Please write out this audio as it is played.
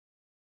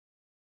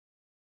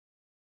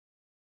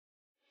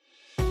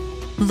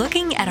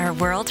Looking at our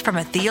world from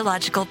a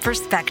theological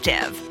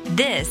perspective.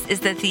 This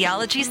is the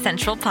Theology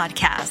Central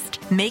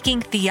Podcast,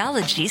 making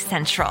theology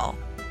central.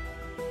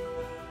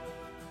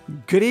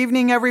 Good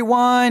evening,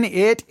 everyone.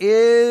 It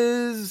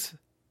is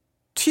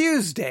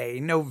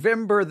Tuesday,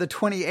 November the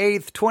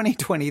 28th,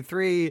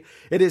 2023.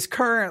 It is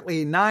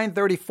currently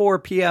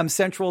 9:34 p.m.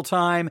 Central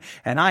Time,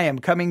 and I am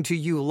coming to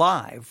you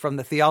live from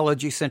the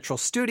Theology Central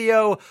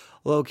studio,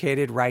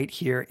 located right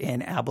here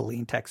in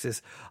Abilene,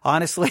 Texas.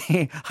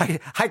 Honestly,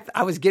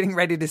 I was getting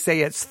ready to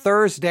say it's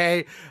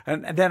Thursday,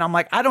 and then I'm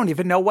like, I don't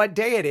even know what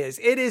day it is.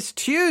 It is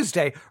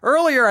Tuesday.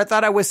 Earlier, I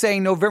thought I was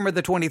saying November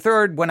the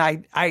 23rd. When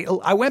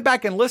I went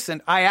back and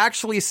listened, I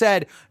actually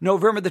said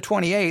November the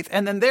 28th,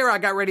 and then there I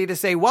got ready to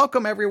say,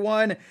 welcome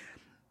everyone.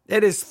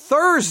 It is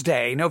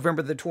Thursday,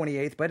 November the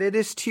 28th, but it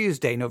is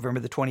Tuesday, November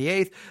the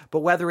 28th.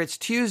 But whether it's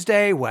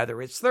Tuesday,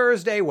 whether it's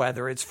Thursday,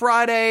 whether it's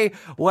Friday,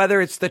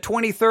 whether it's the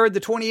 23rd,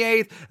 the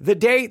 28th, the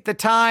date, the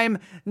time,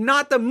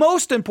 not the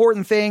most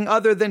important thing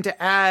other than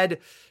to add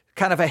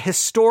kind of a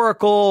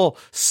historical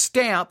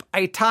stamp,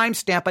 a time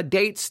stamp, a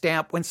date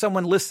stamp when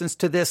someone listens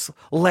to this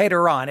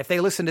later on. If they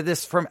listen to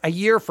this from a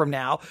year from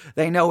now,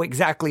 they know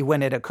exactly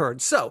when it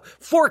occurred. So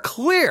for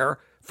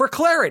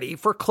clarity,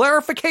 for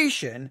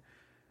clarification,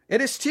 it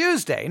is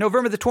Tuesday,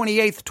 November the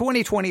 28th,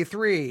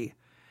 2023.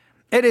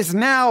 It is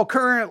now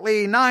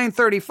currently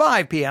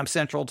 9:35 p.m.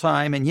 Central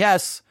Time. And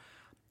yes,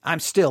 I'm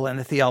still in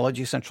the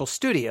Theology Central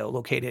studio,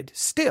 located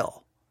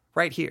still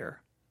right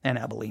here in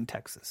Abilene,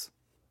 Texas.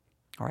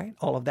 All right.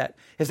 All of that.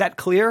 Is that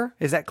clear?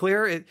 Is that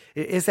clear?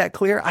 Is that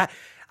clear?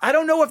 I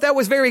don't know if that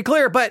was very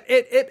clear, but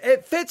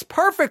it fits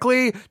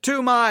perfectly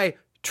to my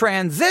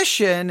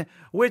transition,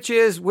 which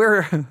is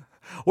we're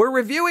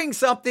reviewing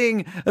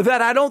something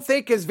that I don't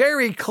think is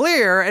very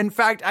clear. In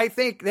fact, I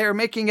think they're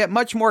making it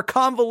much more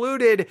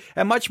convoluted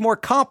and much more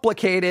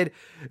complicated.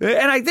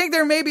 And I think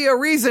there may be a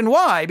reason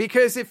why,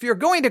 because if you're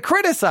going to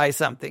criticize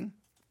something,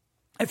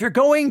 if you're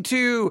going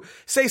to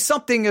say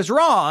something is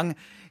wrong,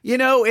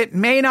 it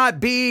may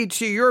not be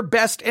to your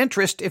best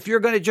interest if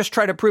you're going to just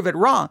try to prove it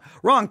wrong,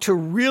 to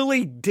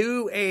really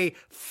do a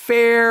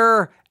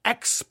fair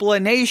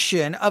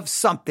explanation of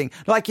something.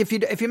 Like if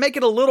you make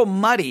it a little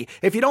muddy,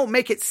 if you don't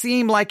make it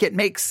seem like it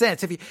makes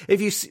sense,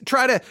 if you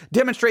try to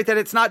demonstrate that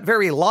it's not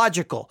very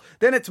logical,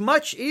 then it's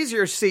much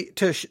easier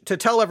to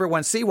tell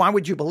everyone, see, why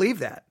would you believe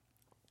that?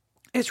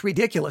 It's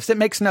ridiculous. It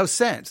makes no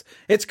sense.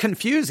 It's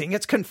confusing.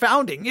 It's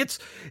confounding. It's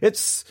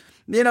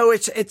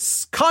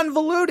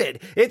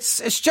convoluted.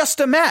 It's just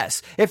a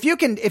mess. If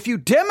you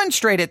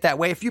demonstrate it that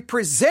way, if you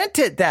present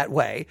it that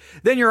way,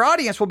 then your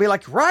audience will be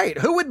like, right,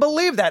 who would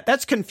believe that?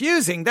 That's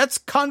confusing. That's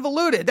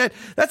convoluted.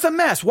 That's a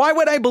mess. Why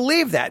would I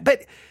believe that?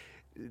 But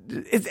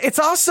it's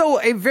also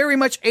very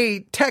much a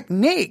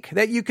technique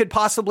that you could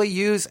possibly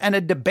use in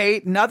a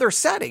debate in other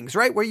settings,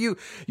 right? Where you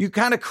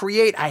kind of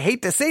create, I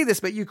hate to say this,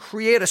 but you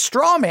create a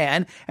straw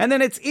man and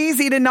then it's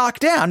easy to knock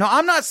down. Now,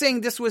 I'm not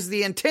saying this was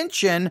the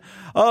intention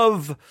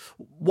of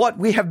what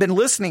we have been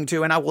listening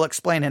to, and I will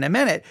explain in a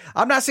minute.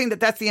 I'm not saying that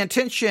that's the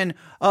intention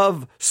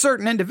of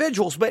certain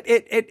individuals, but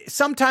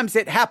sometimes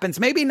it happens.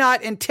 Maybe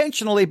not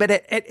intentionally, but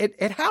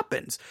it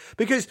happens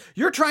because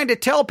you're trying to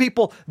tell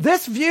people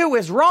this view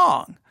is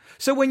wrong.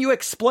 So when you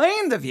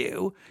explain the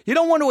view, you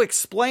don't want to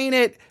explain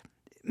it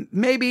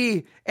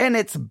maybe in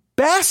its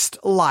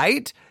best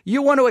light.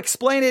 You want to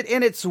explain it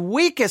in its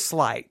weakest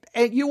light.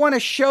 And you want to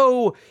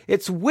show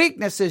its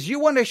weaknesses. You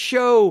want to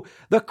show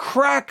the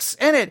cracks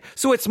in it.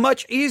 So it's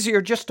much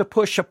easier just to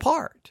push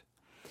apart.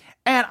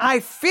 And I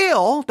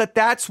feel that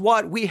that's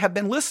what we have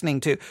been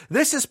listening to.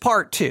 This is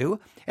part 2.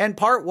 And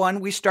part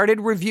 1, we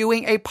started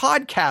reviewing a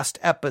podcast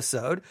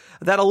episode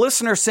that a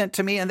listener sent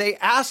to me, and they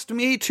asked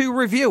me to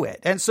review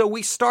it. And so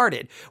we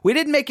started. We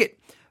didn't make it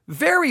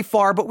very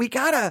far, but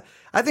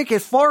I think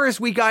as far as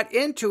we got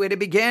into it, it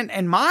began,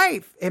 in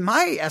my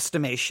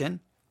estimation,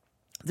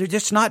 they're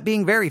just not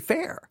being very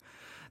fair.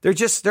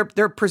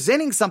 They're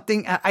presenting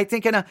something, I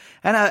think, in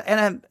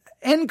an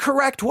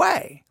incorrect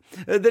way.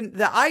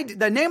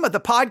 The name of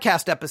the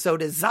podcast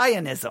episode is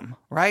Zionism,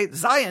 right?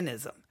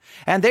 Zionism.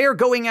 And they are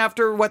going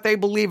after what they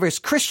believe is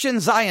Christian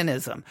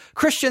Zionism,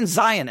 Christian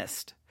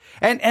Zionist.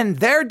 And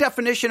their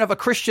definition of a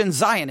Christian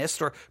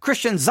Zionist or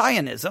Christian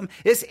Zionism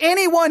is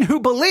anyone who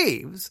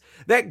believes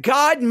that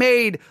God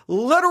made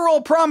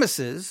literal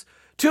promises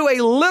to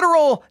a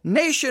literal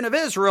nation of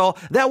Israel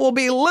that will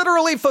be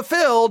literally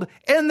fulfilled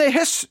in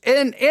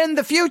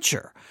the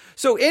future.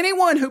 So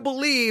anyone who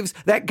believes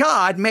that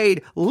God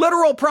made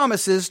literal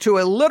promises to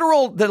the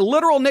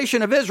literal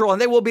nation of Israel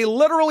and they will be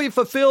literally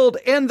fulfilled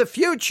in the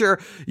future,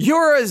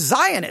 you're a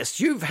Zionist.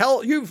 You've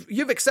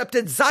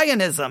accepted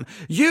Zionism.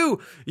 You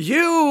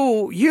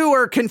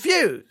are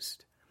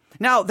confused.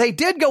 Now, they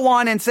did go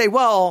on and say,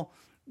 well,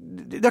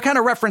 they're kind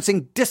of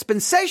referencing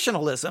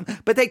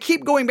dispensationalism, but they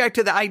keep going back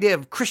to the idea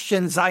of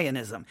Christian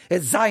Zionism.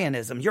 It's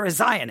Zionism. You're a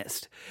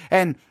Zionist.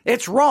 And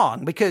it's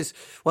wrong because,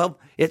 well,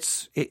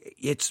 it's,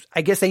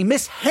 I guess, a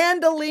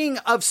mishandling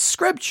of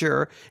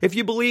scripture if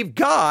you believe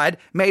God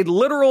made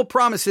literal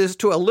promises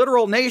to a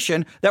literal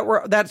nation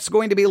that's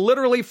going to be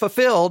literally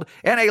fulfilled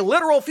in a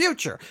literal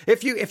future.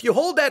 If you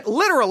hold that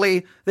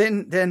literally,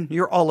 then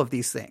you're all of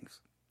these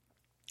things.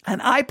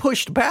 And I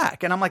pushed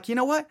back and I'm like, you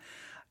know what?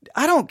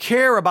 I don't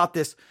care about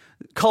this.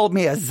 Called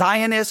me a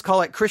Zionist,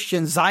 call it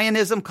Christian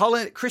Zionism, call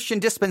it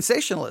Christian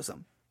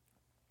dispensationalism.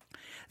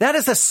 That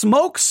is a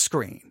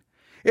smokescreen.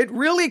 It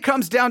really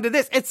comes down to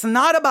this. It's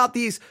not about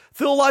these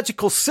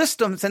theological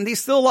systems and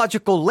these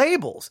theological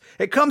labels.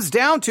 It comes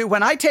down to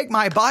when I take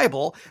my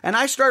Bible and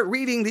I start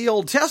reading the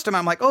Old Testament,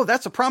 I'm like, oh,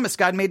 that's a promise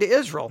God made to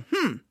Israel.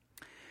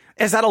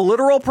 Is that a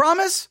literal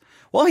promise?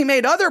 Well, he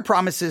made other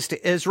promises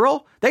to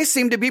Israel. They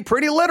seem to be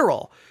pretty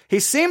literal. He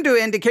seemed to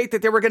indicate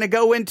that they were going to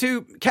go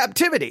into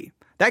captivity.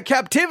 That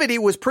captivity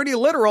was pretty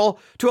literal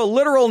to the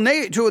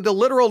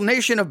literal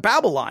nation of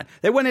Babylon.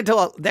 They went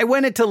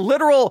into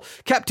literal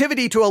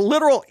captivity to a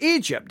literal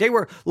Egypt. They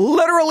were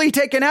literally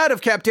taken out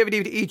of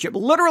captivity to Egypt.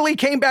 Literally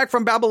came back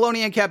from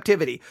Babylonian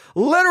captivity.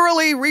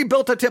 Literally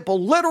rebuilt a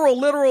temple.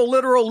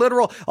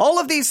 Literal. All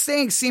of these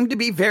things seem to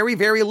be very,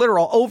 very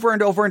literal over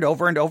and over and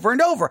over and over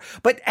and over.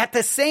 But at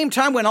the same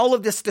time, when all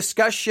of this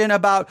discussion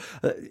about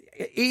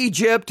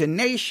Egypt and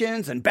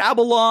nations and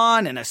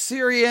Babylon and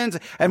Assyrians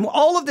and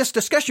all of this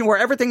discussion where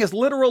everything is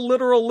literal,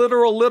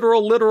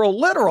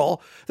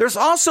 there's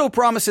also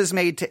promises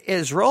made to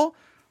Israel,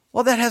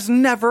 well, that has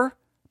never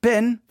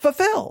been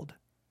fulfilled.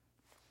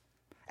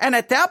 And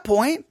at that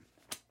point,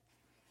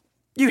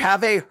 you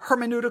have a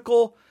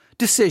hermeneutical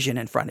decision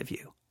in front of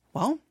you.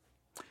 Well,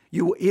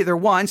 you either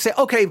one say,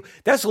 okay,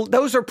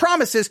 those are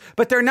promises,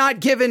 but they're not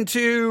given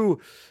to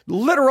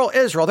literal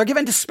Israel. They're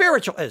given to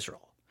spiritual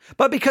Israel.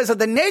 But because of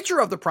the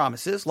nature of the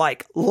promises,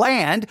 like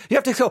land, you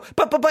have to go,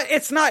 but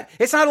it's not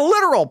a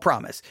literal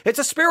promise. It's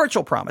a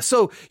spiritual promise.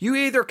 So you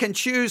either can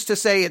choose to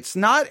say it's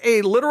not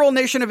a literal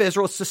nation of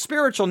Israel, it's a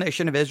spiritual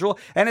nation of Israel,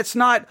 and it's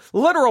not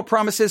literal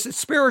promises, it's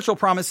spiritual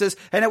promises,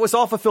 and it was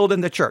all fulfilled in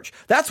the church.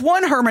 That's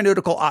one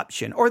hermeneutical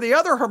option. Or the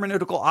other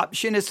hermeneutical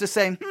option is to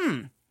say,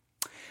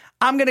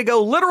 I'm going to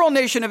go literal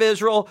nation of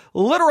Israel,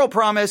 literal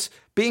promise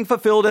being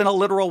fulfilled in a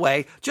literal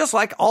way, just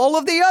like all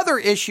of the other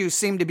issues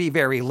seem to be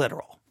very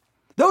literal.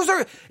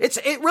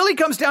 It really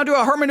comes down to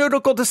a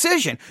hermeneutical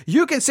decision.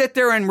 You can sit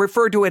there and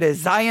refer to it as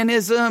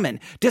Zionism and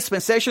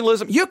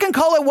dispensationalism. You can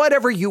call it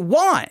whatever you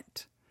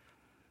want,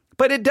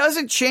 but it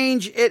doesn't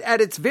change it at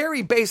its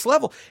very base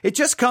level. It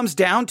just comes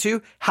down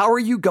to how are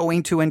you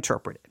going to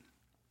interpret it?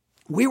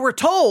 We were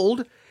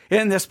told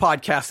in this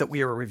podcast that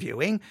we were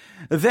reviewing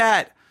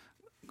that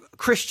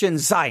Christian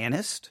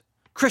Zionist,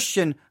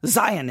 Christian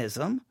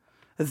Zionism,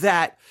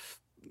 that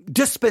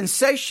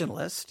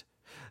dispensationalist,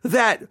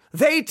 that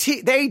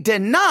they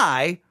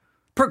deny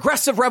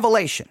progressive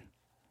revelation.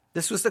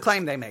 This was the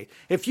claim they made.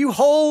 If you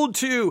hold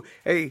to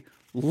a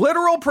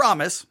literal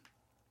promise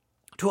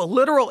to a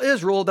literal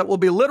Israel that will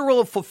be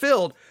literally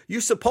fulfilled,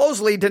 you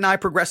supposedly deny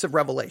progressive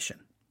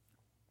revelation.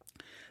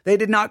 They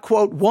did not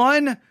quote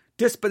one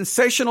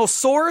dispensational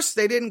source.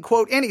 They didn't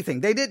quote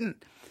anything. They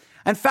didn't.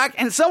 In fact,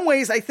 in some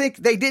ways, I think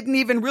they didn't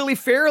even really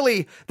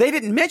they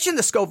didn't mention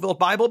the Scofield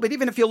Bible, but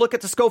even if you look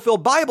at the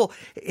Scofield Bible,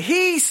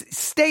 he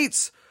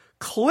states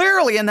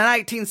clearly in the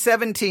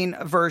 1917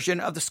 version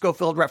of the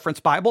Scofield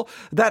Reference Bible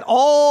that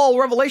all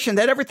revelation,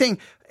 that everything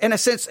in a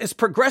sense is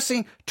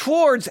progressing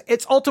towards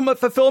its ultimate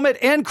fulfillment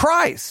in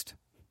Christ.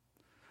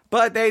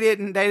 But they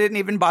didn't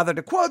even bother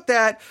to quote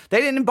that.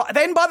 They didn't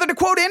bother to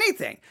quote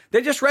anything.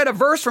 They just read a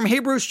verse from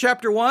Hebrews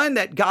chapter 1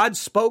 that God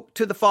spoke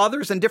to the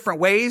fathers in different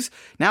ways.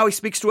 Now he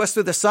speaks to us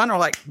through the Son. Or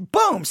like,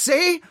 boom,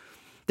 see?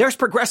 There's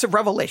progressive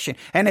revelation.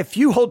 And if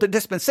you hold to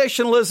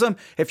dispensationalism,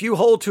 if you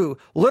hold to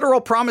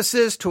literal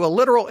promises to a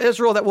literal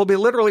Israel that will be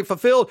literally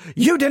fulfilled,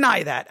 you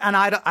deny that. And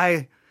I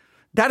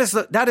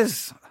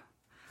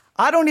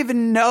don't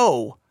even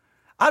know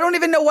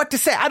what to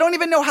say. I don't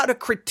even know how to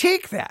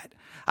critique that.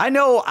 I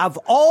know of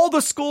all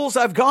the schools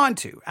I've gone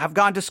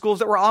to schools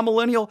that were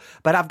amillennial,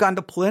 but I've gone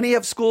to plenty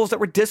of schools that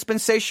were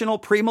dispensational,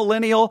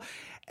 premillennial,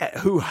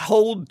 who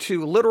hold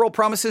to literal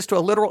promises to a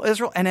literal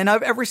Israel. And in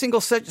every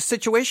single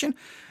situation,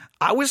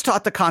 I was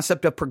taught the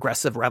concept of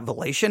progressive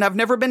revelation. I've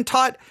never been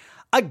taught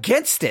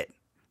against it.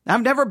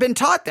 I've never been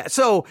taught that.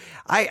 So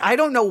I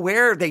don't know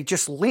where they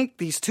just link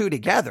these two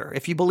together.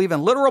 If you believe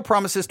in literal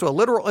promises to a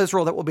literal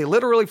Israel that will be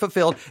literally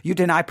fulfilled, you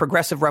deny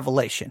progressive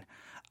revelation.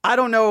 I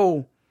don't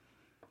know.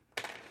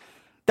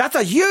 That's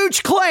a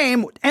huge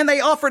claim, and they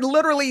offered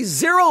literally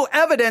zero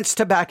evidence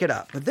to back it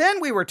up. But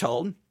then we were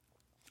told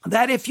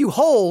that if you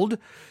hold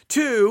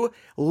to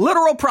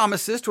literal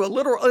promises to a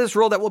literal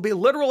Israel that will be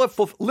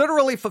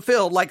literally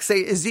fulfilled, like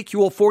say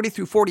Ezekiel 40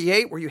 through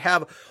 48, where you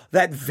have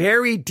that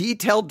very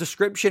detailed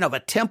description of a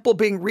temple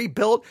being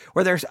rebuilt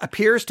where there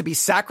appears to be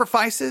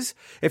sacrifices.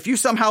 If you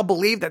somehow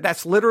believe that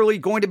that's literally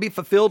going to be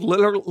fulfilled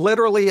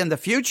literally in the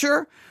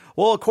future,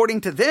 well,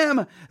 according to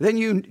them, then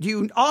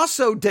you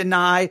also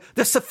deny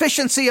the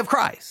sufficiency of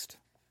Christ.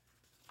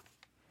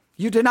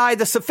 You deny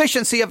the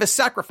sufficiency of his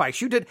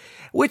sacrifice.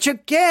 Which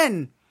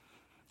again,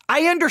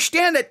 I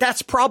understand that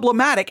that's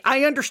problematic.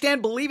 I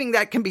understand believing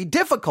that can be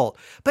difficult,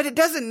 but it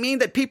doesn't mean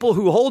that people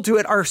who hold to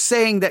it are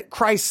saying that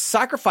Christ's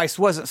sacrifice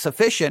wasn't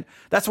sufficient.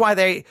 That's why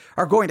they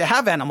are going to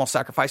have animal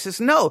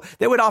sacrifices. No,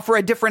 they would offer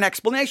a different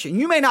explanation.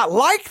 You may not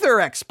like their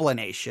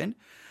explanation,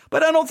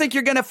 but I don't think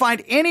you're going to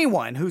find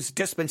anyone who's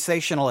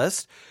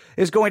dispensationalist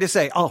is going to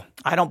say, oh,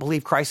 I don't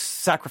believe Christ's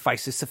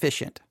sacrifice is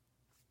sufficient.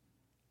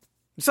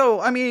 So,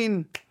 I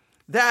mean,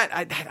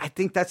 I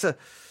think that's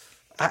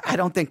I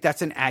don't think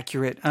that's an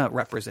accurate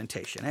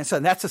representation. And so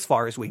that's as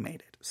far as we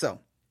made it. So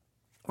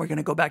we're going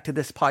to go back to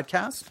this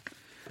podcast.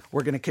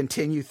 We're going to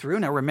continue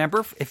through. Now,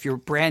 remember, if you're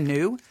brand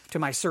new to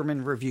my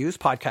sermon reviews,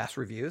 podcast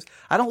reviews,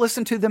 I don't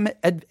listen to them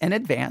in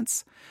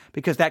advance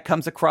because that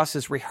comes across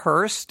as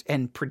rehearsed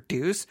and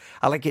produced.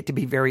 I like it to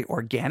be very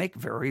organic,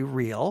 very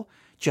real,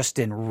 just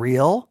in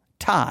real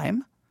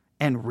time.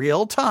 And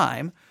real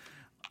time,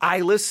 I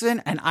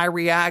listen and I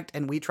react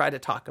and we try to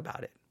talk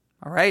about it.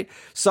 All right.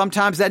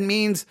 Sometimes that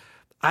means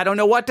I don't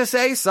know what to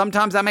say.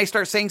 Sometimes I may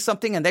start saying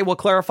something and they will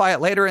clarify it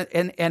later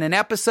in an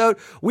episode.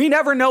 We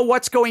never know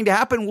what's going to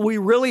happen.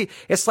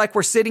 It's like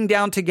we're sitting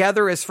down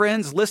together as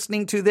friends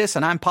listening to this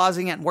and I'm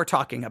pausing it and we're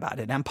talking about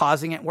it. I'm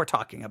pausing it and we're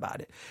talking about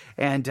it.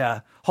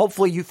 And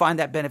hopefully you find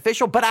that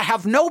beneficial. But I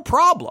have no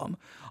problem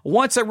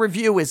once a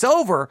review is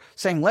over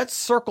saying, let's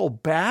circle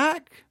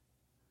back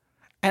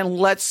and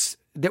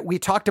that we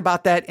talked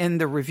about that in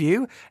the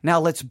review. Now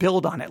let's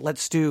build on it.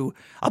 Let's do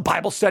a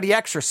Bible study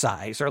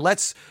exercise or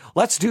let's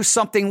do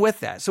something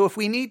with that. So if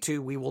we need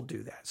to, we will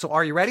do that. So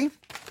are you ready?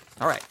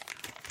 All right.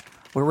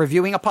 We're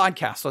reviewing a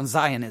podcast on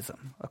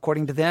Zionism.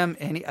 According to them,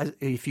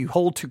 if you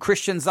hold to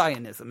Christian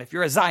Zionism, if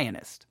you're a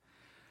Zionist,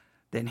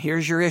 then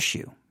here's your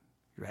issue.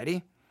 You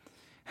ready?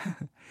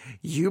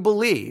 You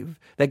believe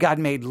that God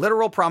made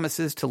literal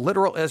promises to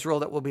literal Israel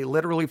that will be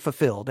literally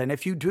fulfilled. And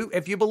if you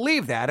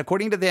believe that,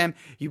 according to them,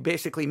 you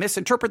basically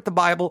misinterpret the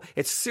Bible.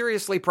 It's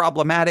seriously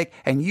problematic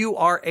and you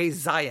are a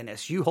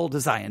Zionist. You hold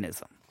to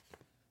Zionism.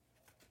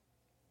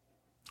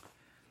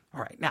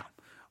 All right. Now,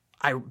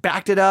 I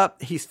backed it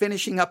up. He's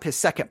finishing up his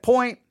second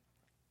point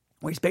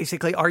where he's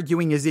basically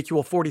arguing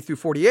Ezekiel 40 through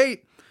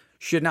 48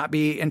 should not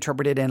be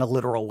interpreted in a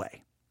literal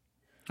way.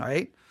 All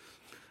right.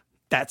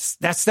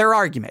 That's their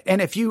argument.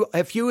 And if you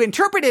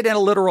interpret it in a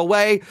literal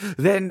way,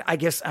 then I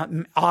guess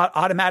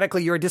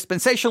automatically you're a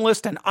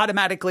dispensationalist and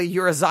automatically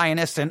you're a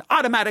Zionist and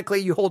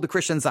automatically you hold to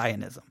Christian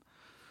Zionism.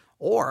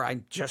 Or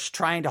I'm just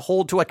trying to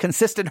hold to a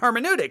consistent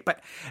hermeneutic,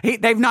 but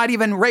they've not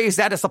even raised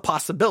that as a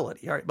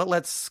possibility. All right, but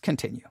let's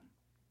continue.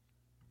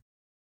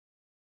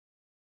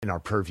 In our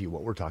purview,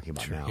 what we're talking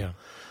about now. Yeah.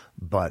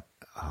 But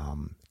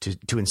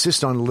to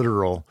insist on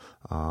literal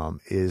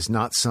is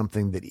not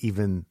something that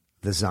even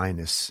the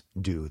Zionists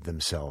do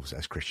themselves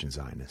as Christian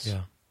Zionists.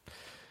 Yeah.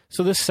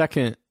 So this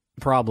second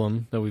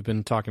problem that we've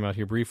been talking about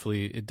here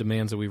briefly, it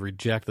demands that we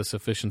reject the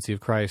sufficiency of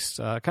Christ,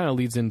 kind of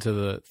leads into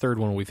the third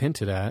one we've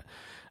hinted at.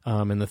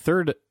 And the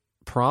third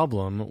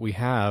problem we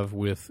have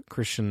with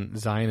Christian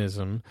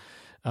Zionism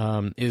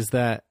is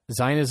that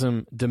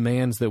Zionism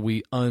demands that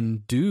we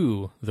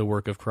undo the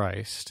work of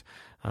Christ.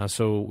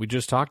 So we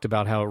just talked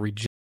about how it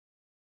rejects.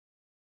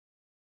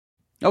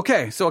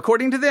 Okay, so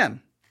according to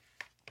them,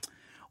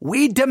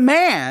 we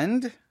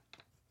demand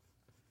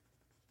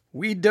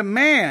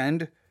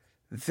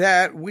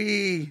that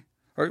we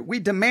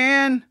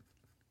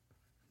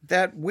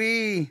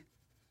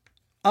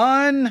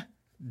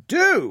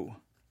undo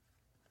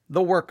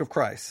the work of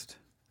Christ.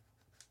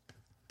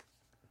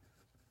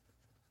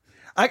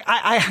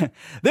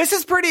 This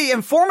is pretty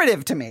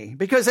informative to me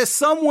because as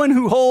someone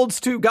who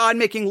holds to God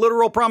making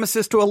literal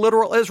promises to a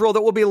literal Israel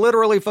that will be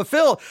literally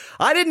fulfilled,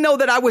 I didn't know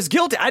that I was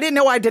guilty. I didn't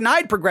know I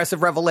denied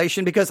progressive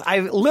revelation because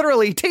I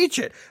literally teach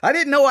it. I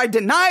didn't know I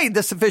denied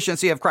the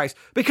sufficiency of Christ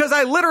because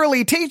I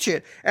literally teach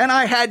it. And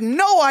I had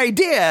no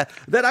idea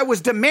that I was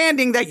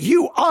demanding that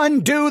you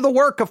undo the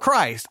work of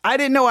Christ. I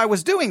didn't know I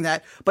was doing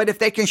that. But if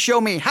they can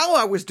show me how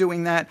I was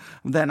doing that,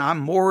 then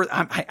I'm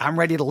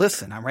ready to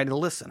listen. I'm ready to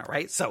listen. All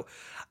right. So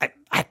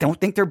I don't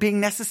think they're being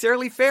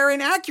necessarily fair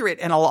and accurate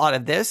in a lot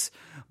of this,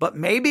 but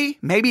maybe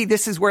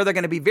this is where they're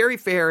going to be very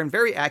fair and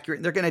very accurate.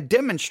 And they're going to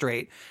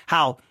demonstrate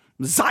how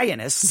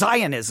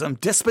Zionism,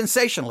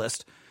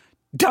 dispensationalist,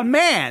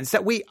 demands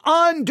that we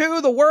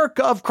undo the work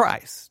of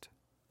Christ.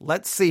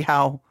 Let's see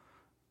how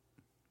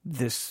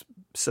this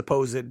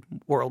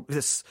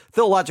this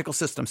theological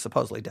system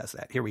supposedly does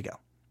that. Here we go.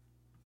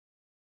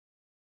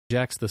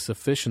 Rejects the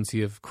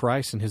sufficiency of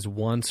Christ and his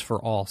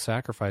once-for-all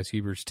sacrifice,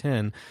 Hebrews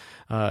 10.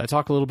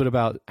 Talk a little bit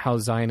about how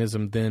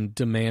Zionism then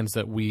demands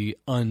that we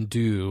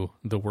undo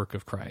the work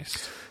of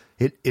Christ.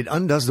 It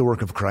undoes the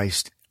work of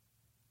Christ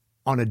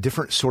on a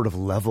different sort of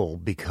level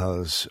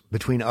because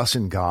between us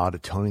and God,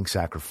 atoning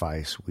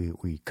sacrifice,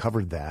 we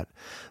covered that.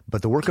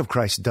 But the work of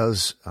Christ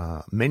does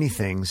many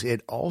things.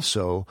 It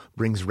also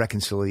brings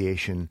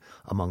reconciliation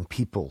among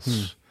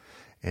peoples.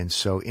 And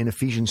so in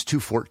Ephesians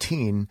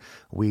 2:14,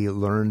 we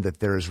learn that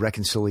there is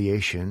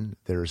reconciliation,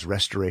 there is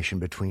restoration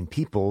between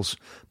peoples,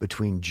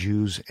 between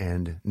Jews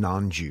and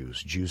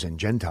non-Jews, Jews and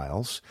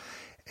Gentiles.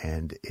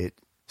 And it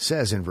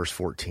says in verse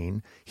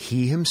 14,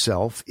 he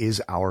himself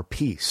is our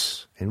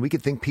peace. And we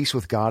could think peace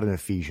with God in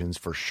Ephesians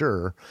for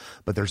sure,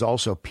 but there's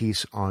also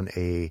peace on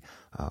a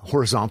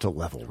horizontal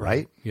level,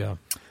 right? Yeah.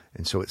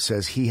 And so it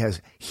says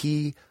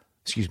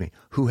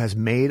who has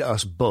made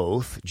us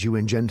both, Jew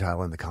and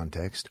Gentile in the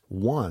context,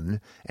 one,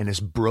 and has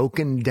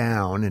broken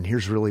down, and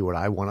here's really what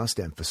I want us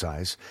to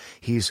emphasize,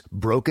 he's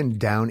broken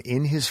down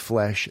in his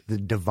flesh the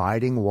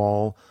dividing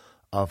wall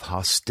of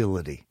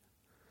hostility.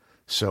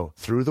 So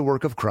through the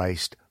work of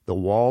Christ, the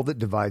wall that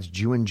divides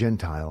Jew and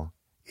Gentile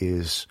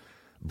is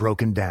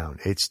broken down.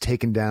 It's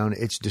taken down.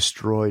 It's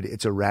destroyed.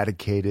 It's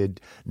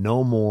eradicated.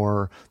 No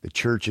more. The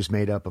church is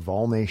made up of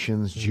all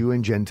nations, Jew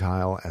and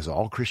Gentile, as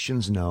all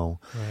Christians know.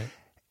 Right.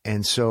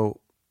 And so,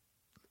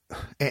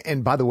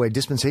 and by the way,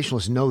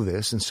 dispensationalists know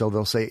this, and so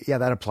they'll say, yeah,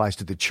 that applies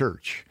to the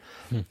church.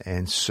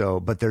 And so,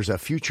 but there's a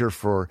future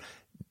for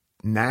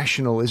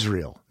national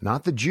Israel,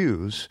 not the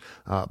Jews,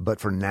 but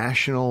for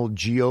national,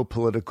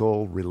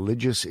 geopolitical,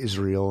 religious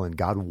Israel, and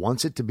God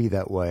wants it to be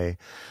that way.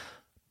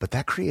 But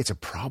that creates a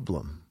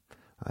problem.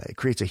 It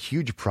creates a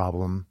huge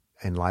problem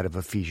in light of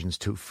Ephesians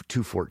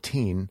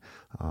 2:14.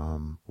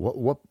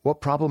 What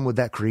problem would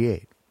that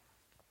create?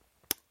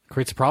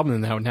 Creates a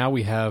problem now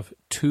we have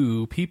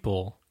two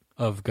people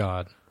of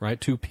God, right?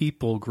 Two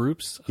people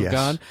groups of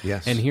God.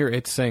 Yes. And here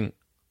it's saying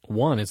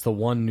one, it's the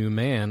one new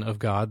man of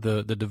God.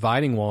 The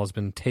dividing wall has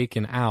been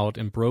taken out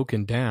and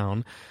broken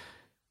down.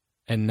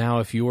 And now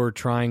if you're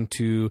trying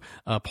to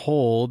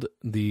uphold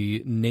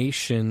the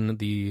nation,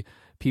 the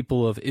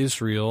people of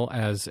Israel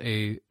as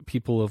a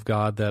people of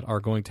God that are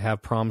going to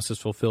have promises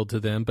fulfilled to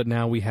them, but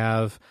now we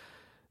have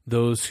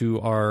those who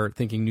are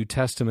thinking New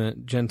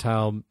Testament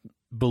Gentile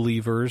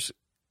believers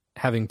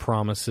having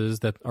promises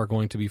that are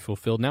going to be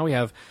fulfilled. Now we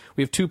have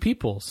two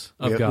peoples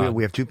of God.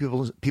 We have two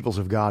peoples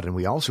of God, and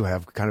we also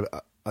have kind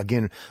of,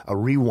 again, a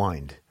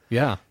rewind.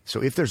 Yeah.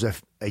 So if there's a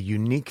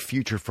unique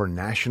future for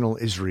national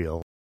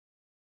Israel.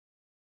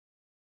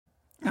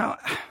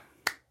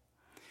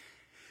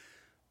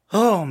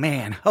 Oh,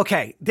 man.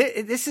 Okay.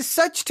 This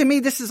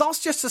is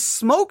also just a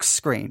smoke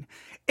screen.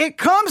 It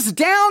comes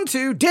down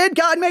to, did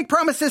God make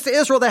promises to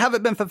Israel that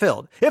haven't been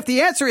fulfilled? If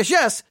the answer is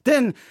yes,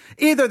 then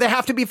either they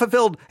have to be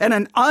fulfilled in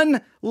a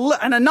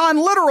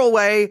non-literal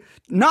way,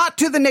 not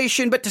to the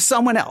nation, but to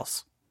someone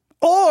else.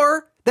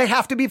 Or they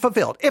have to be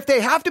fulfilled. If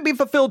they have to be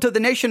fulfilled to the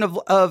nation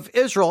of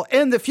Israel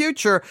in the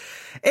future,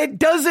 it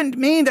doesn't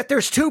mean that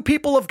there's two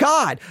people of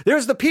God.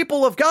 There's the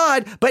people of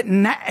God, but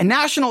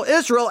national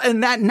Israel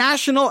and that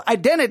national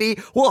identity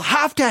will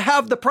have to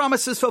have the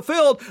promises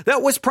fulfilled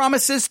that was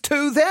promises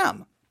to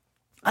them.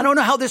 I don't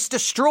know how this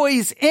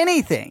destroys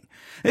anything.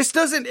 This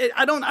doesn't,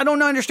 I don't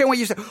understand what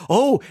you say.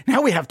 Oh,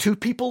 now we have two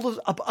people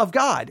of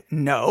God.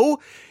 No,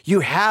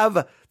 you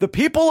have the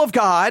people of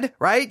God,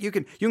 right? You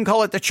can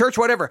call it the church,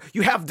 whatever.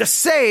 You have the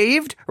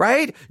saved,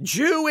 right?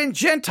 Jew and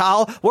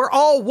Gentile. We're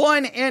all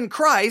one in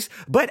Christ,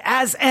 but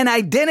as an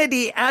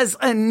identity, as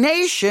a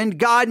nation,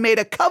 God made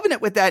a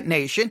covenant with that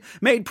nation,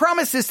 made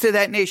promises to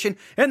that nation,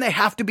 and they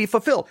have to be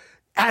fulfilled,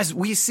 as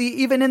we see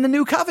even in the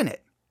new covenant.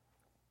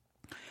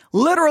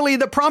 Literally,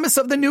 the promise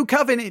of the new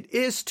covenant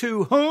is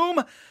to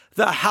whom?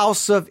 The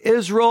house of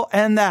Israel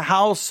and the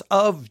house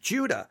of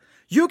Judah.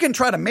 You can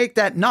try to make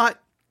that not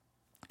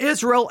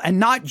Israel and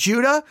not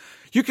Judah.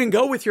 You can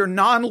go with your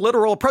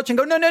non-literal approach and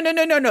go,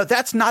 no.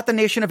 That's not the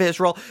nation of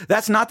Israel.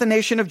 That's not the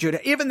nation of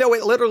Judah. Even though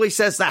it literally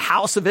says the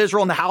house of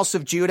Israel and the house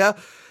of Judah,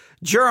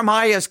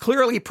 Jeremiah is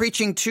clearly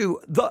preaching to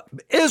the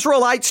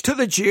Israelites, to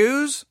the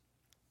Jews.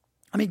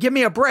 I mean, give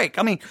me a break.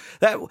 I mean,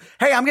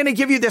 hey, I'm going to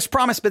give you this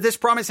promise, but this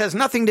promise has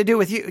nothing to do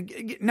with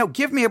you. No,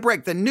 give me a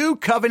break. The new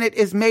covenant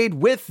is made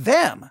with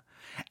them.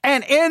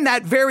 And in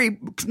that very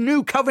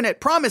new covenant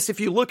promise, if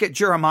you look at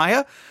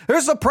Jeremiah,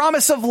 there's a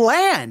promise of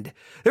land.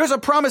 There's a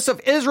promise of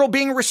Israel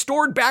being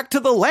restored back to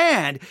the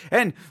land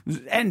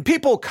and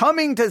people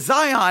coming to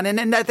Zion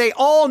and that they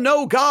all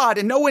know God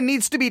and no one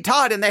needs to be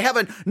taught and they have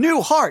a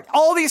new heart.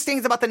 All these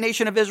things about the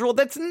nation of Israel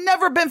that's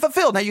never been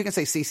fulfilled. Now you can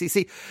say,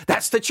 see,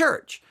 that's the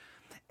church.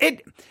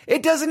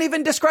 It doesn't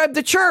even describe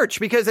the church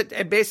because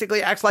it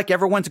basically acts like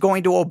everyone's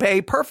going to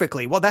obey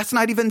perfectly. Well, that's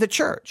not even the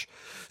church.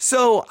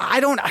 So I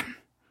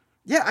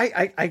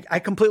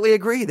completely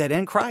agree that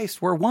in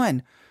Christ we're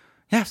one.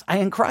 Yes,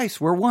 in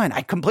Christ we're one.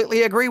 I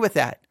completely agree with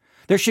that.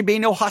 There should be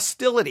no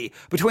hostility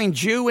between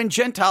Jew and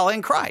Gentile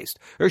in Christ.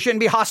 There shouldn't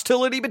be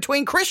hostility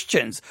between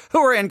Christians who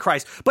are in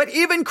Christ. But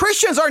even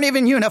Christians aren't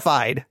even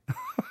unified.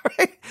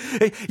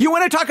 Right? You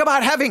want to talk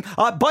about having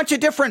a bunch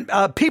of different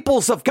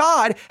peoples of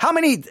God? How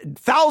many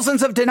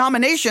thousands of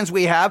denominations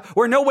we have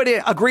where nobody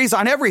agrees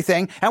on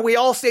everything, and we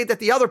all say that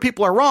the other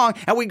people are wrong,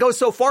 and we go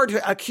so far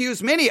to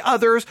accuse many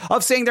others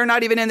of saying they're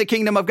not even in the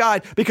kingdom of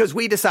God because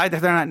we decide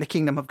that they're not in the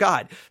kingdom of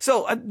God.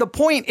 So the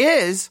point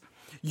is,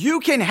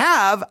 you can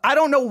have, I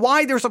don't know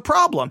why there's a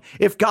problem.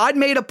 If God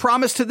made a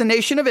promise to the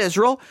nation of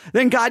Israel,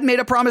 then God made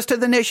a promise to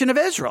the nation of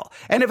Israel.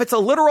 And if it's a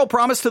literal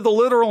promise to the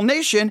literal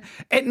nation,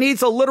 it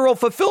needs a literal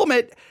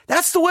fulfillment.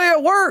 That's the way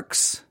it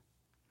works.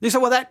 You say,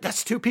 well,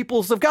 that's two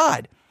peoples of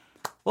God.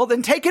 Well,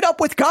 then take it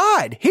up with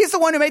God. He's the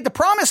one who made the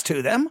promise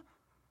to them.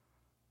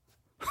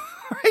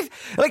 Right?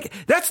 Like,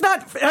 that's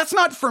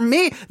not for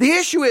me. The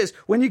issue is,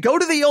 when you go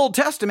to the Old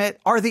Testament,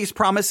 are these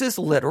promises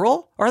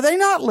literal? Are they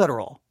not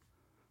literal?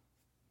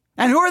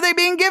 And who are they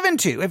being given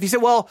to? If you say,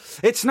 well,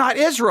 it's not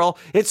Israel,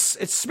 it's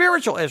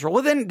spiritual Israel,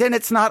 well, then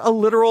it's not a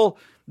literal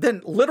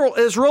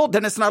Israel,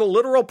 then it's not a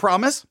literal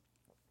promise,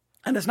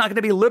 and it's not going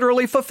to be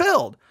literally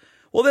fulfilled.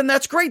 Well, then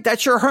that's great.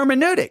 That's your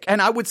hermeneutic.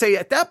 And I would say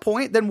at that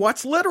point, then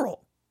what's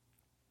literal?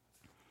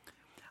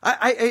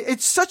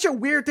 It's such a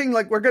weird thing.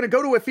 Like, we're going to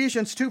go to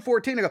Ephesians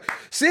 2:14 and go,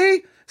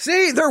 see,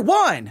 they're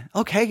one.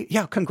 Okay.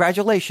 Yeah.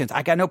 Congratulations.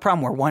 I got no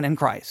problem. We're one in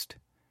Christ.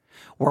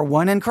 We're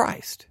one in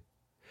Christ.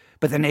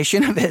 But the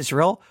nation of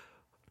Israel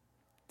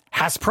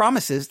has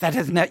promises that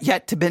have not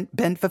yet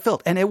been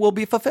fulfilled, and it will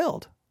be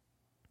fulfilled.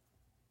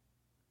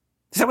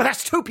 You say, well,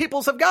 that's two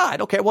peoples of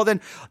God. Okay, well,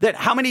 then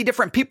how many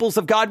different peoples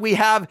of God we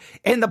have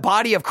in the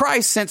body of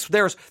Christ, since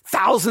there's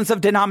thousands of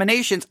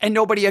denominations and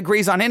nobody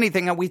agrees on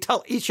anything, and we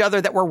tell each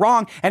other that we're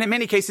wrong, and in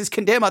many cases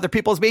condemn other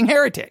people as being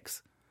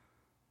heretics.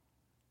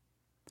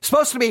 It's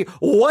supposed to be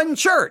one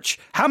church.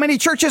 How many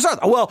churches are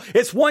there? Well,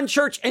 it's one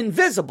church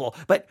invisible,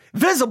 but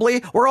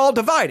visibly we're all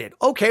divided.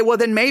 Okay, well,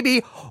 then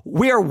maybe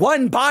we are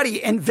one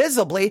body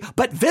invisibly,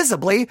 but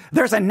visibly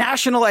there's a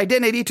national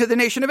identity to the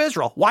nation of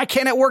Israel. Why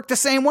can't it work the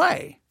same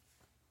way?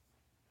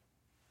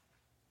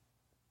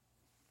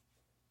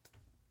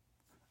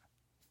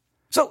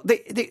 So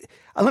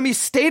let me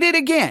state it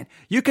again.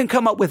 You can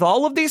come up with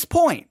all of these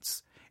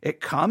points. It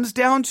comes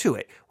down to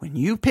it. When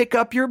you pick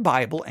up your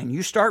Bible and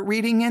you start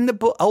reading in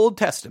the Old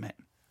Testament,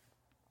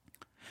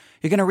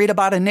 you're going to read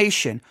about a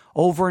nation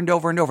over and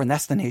over and over, and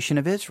that's the nation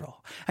of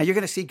Israel. And you're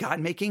going to see God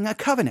making a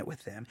covenant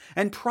with them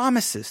and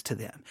promises to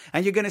them.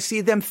 And you're going to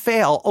see them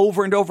fail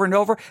over and over and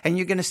over, and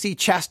you're going to see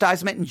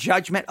chastisement and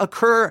judgment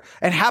occur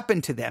and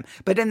happen to them.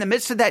 But in the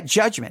midst of that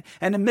judgment,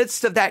 in the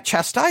midst of that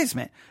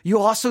chastisement, you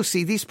also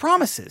see these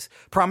promises.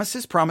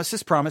 Promises.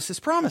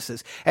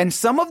 And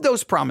some of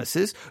those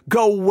promises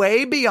go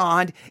way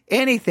beyond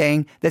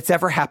anything that's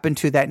ever happened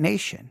to that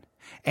nation.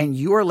 And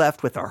you are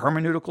left with a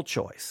hermeneutical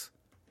choice.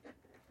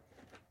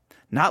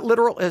 Not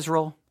literal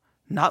Israel,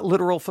 not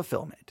literal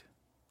fulfillment.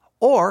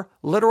 Or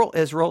literal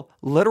Israel,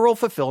 literal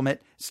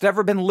fulfillment. It's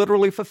never been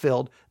literally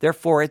fulfilled,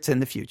 therefore it's in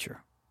the future.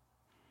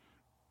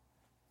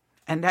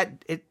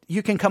 And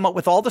you can come up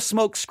with all the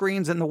smoke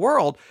screens in the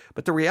world,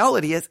 but the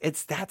reality is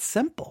it's that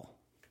simple.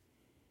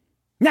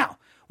 Now,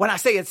 when I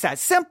say it's that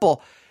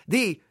simple,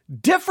 the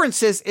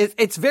difference is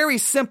it's very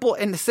simple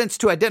in the sense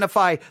to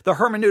identify the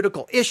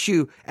hermeneutical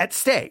issue at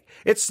stake.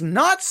 It's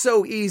not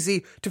so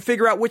easy to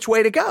figure out which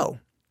way to go.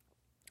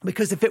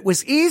 Because if it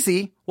was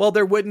easy, well,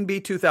 there wouldn't be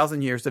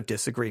 2,000 years of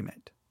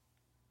disagreement.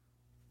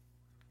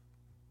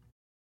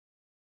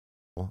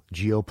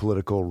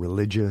 Geopolitical,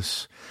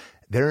 religious,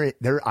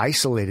 they're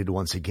isolated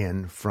once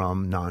again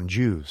from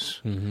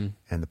non-Jews. Mm-hmm.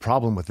 And the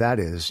problem with that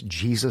is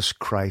Jesus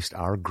Christ,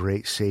 our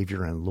great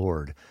Savior and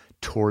Lord,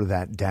 tore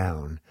that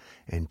down.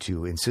 And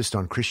to insist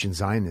on Christian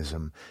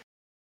Zionism.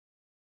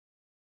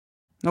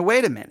 Now,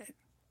 wait a minute.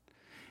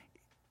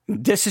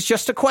 This is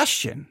just a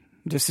question.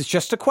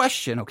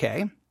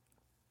 Okay?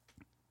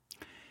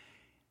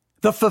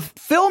 The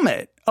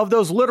fulfillment of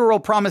those literal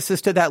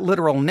promises to that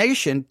literal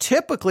nation,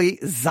 typically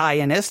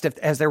Zionist,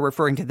 as they're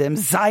referring to them,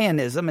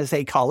 Zionism as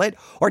they call it,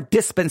 or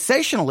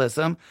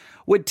dispensationalism,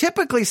 would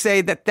typically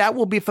say that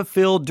will be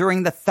fulfilled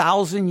during the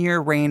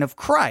 1,000-year reign of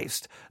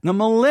Christ, the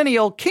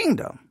millennial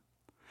kingdom.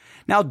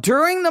 Now,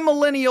 during the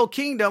millennial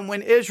kingdom,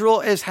 when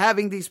Israel is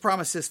having these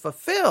promises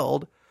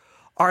fulfilled,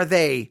 are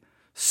they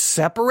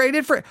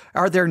separated?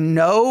 Are there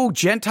no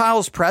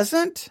Gentiles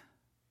present?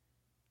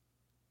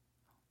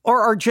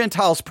 Or are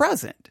Gentiles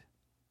present?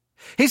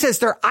 He says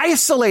they're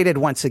isolated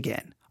once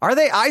again. Are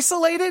they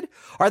isolated?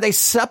 Are they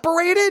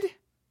separated?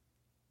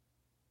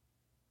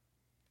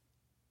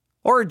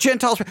 Or are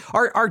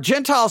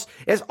Gentiles,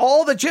 is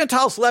all the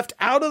Gentiles left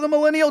out of the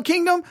millennial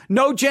kingdom?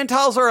 No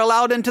Gentiles are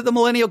allowed into the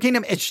millennial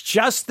kingdom. It's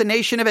just the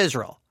nation of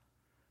Israel.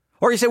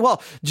 Or you say,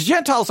 well,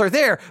 Gentiles are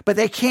there, but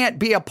they can't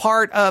be a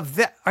part of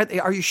that.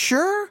 Are you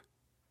sure?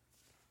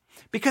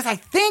 Because I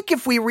think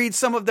if we read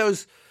some of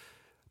those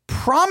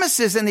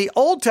promises in the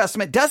Old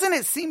Testament, doesn't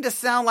it seem to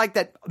sound like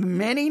that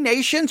many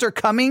nations are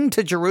coming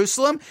to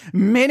Jerusalem?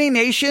 Many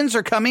nations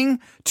are coming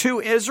to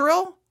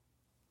Israel?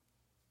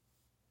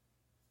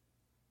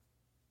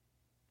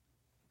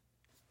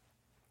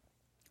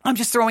 I'm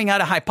just throwing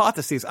out a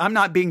hypothesis. I'm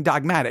not being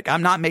dogmatic.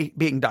 I'm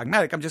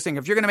just saying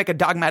if you're going to make a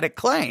dogmatic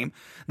claim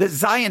that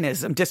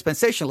Zionism,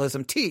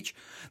 dispensationalism teach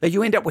that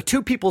you end up with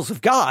two peoples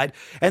of God,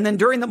 and then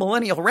during the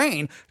millennial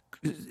reign,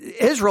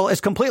 Israel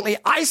is completely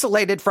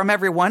isolated from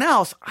everyone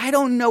else, I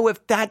don't know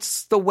if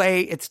that's the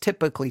way it's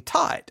typically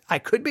taught. I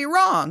could be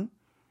wrong,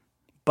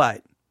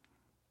 but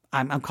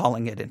I'm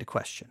calling it into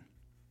question.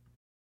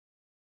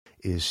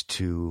 is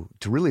to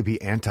really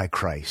be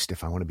anti-Christ,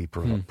 if I want to be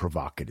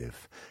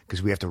provocative,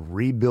 because we have to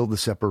rebuild the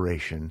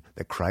separation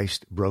that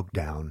Christ broke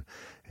down.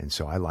 And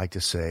so I like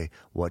to say,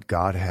 what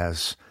God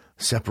has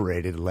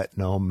separated, let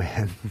no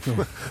man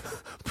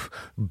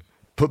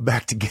put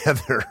back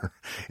together.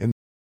 And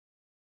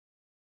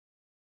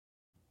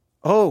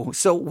oh,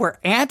 so we're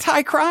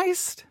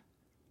anti-Christ?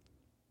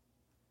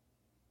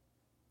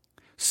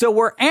 So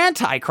we're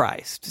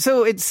anti-Christ.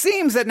 So it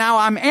seems that now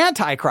I'm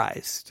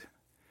anti-Christ.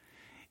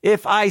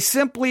 If I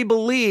simply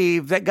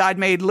believe that God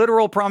made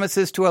literal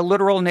promises to a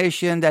literal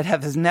nation that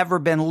has never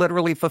been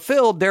literally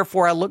fulfilled,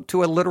 therefore I look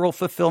to a literal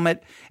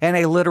fulfillment and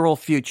a literal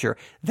future.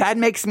 That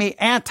makes me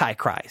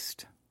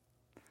anti-Christ.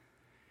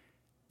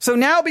 So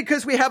now,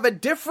 because we have a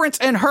difference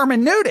in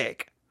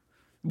hermeneutic,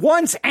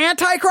 one's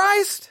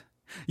anti-Christ,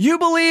 you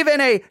believe in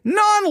a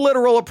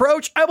non-literal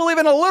approach, I believe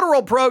in a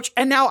literal approach,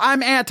 and now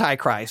I'm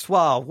anti-Christ.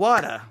 Wow,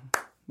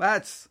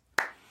 that's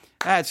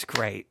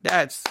great.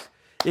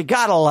 You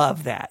gotta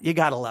love that. You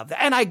gotta love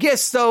that. And I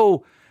guess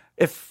so,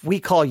 if we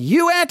call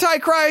you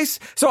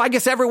anti-Christ, so I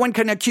guess everyone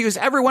can accuse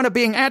everyone of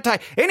being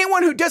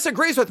anyone who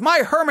disagrees with my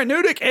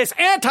hermeneutic is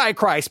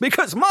anti-Christ,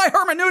 because my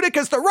hermeneutic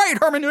is the right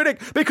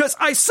hermeneutic, because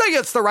I say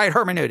it's the right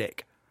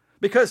hermeneutic,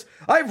 because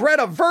I've read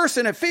a verse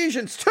in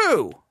Ephesians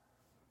 2.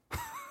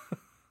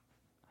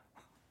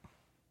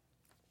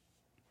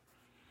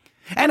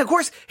 And of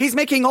course, he's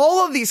making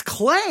all of these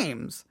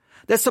claims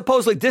that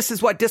supposedly this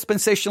is what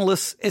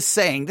dispensationalists is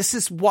saying. This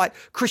is what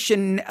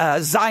Christian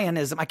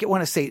Zionism, I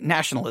want to say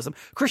nationalism,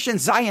 Christian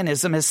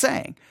Zionism is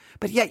saying.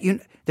 But yet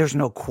there's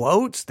no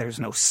quotes, there's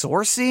no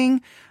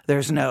sourcing,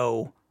 there's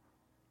no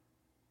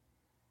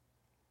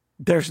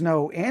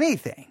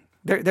anything.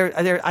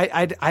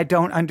 I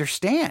don't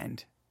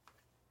understand.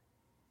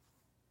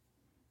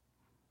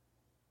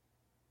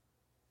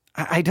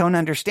 I don't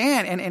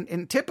understand.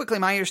 And typically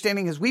my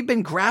understanding is we've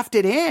been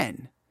grafted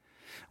in.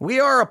 We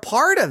are a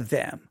part of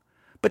them.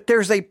 But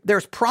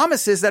there's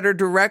promises that are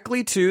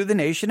directly to the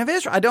nation of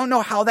Israel. I don't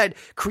know how that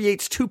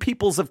creates two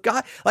peoples of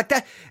God like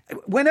that.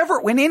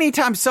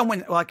 Anytime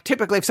someone, like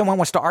typically if someone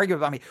wants to argue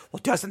about me,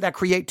 well, doesn't that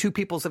create two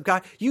peoples of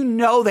God? You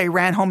know, they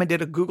ran home and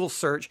did a Google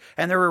search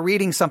and they were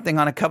reading something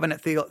on a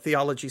covenant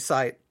theology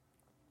site,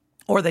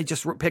 or they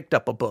just picked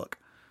up a book.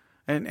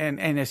 And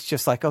it's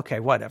just like, okay,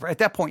 whatever. At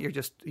that point, you're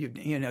just,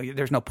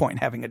 there's no point in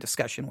having a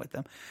discussion with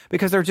them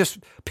because they're just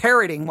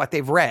parroting what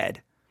they've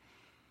read.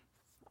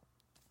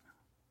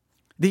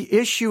 The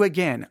issue,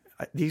 again,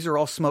 these are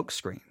all smoke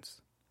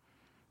screens.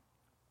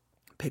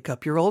 Pick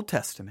up your Old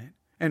Testament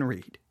and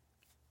read.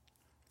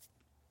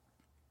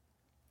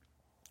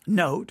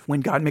 Note,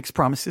 when God makes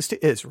promises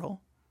to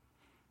Israel,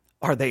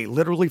 are they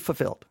literally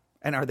fulfilled?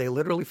 And are they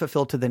literally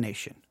fulfilled to the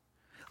nation?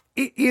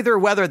 Either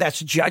whether that's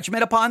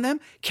judgment upon them,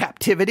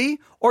 captivity,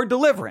 or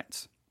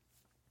deliverance.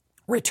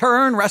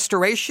 Return,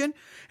 restoration.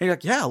 And you're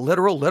like, yeah,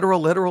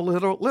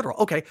 literal.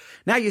 Okay,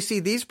 now you see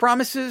these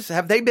promises,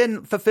 have they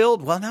been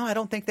fulfilled? Well, no, I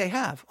don't think they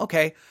have.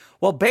 Okay,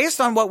 well, based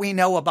on what we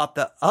know about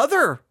the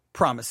other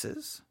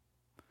promises,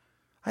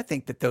 I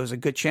think that there's a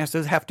good chance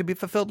those have to be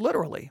fulfilled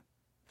literally.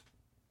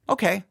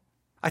 Okay,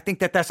 I think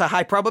that that's a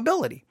high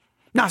probability.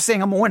 Not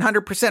saying I'm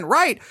 100%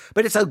 right,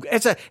 but it's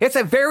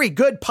a very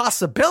good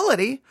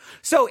possibility.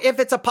 So if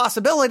it's a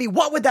possibility,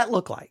 what would that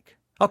look like?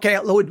 Okay,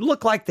 it would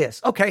look like this.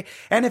 Okay,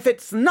 and if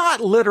it's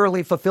not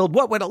literally fulfilled,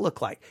 what would it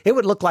look like? It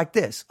would look like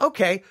this.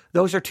 Okay,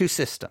 those are two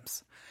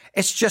systems.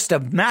 It's just a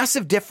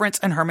massive difference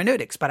in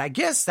hermeneutics, but I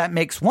guess that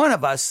makes one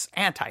of us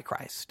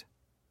antichrist.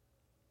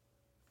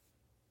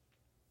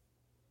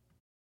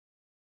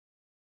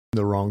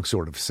 The wrong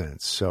sort of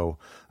sense. So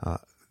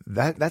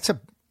that's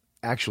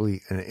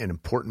actually an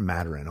important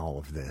matter in all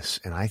of this.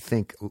 And I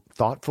think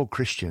thoughtful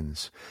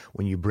Christians,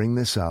 when you bring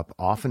this up,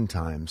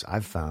 oftentimes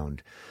I've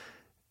found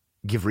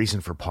give reason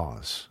for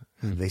pause.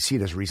 They see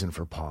it as reason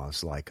for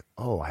pause, like,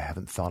 oh, I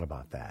haven't thought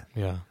about that.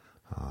 Yeah.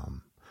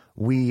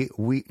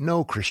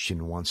 No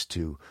Christian wants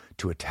to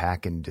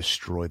attack and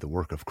destroy the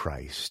work of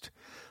Christ,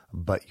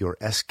 but your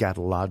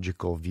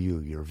eschatological view,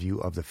 your view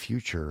of the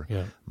future,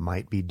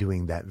 might be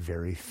doing that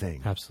very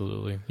thing.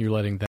 Absolutely. You're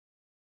letting that.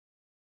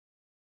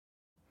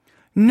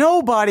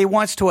 Nobody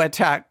wants to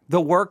attack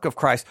the work of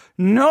Christ.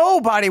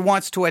 Nobody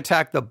wants to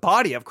attack the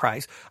body of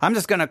Christ. I'm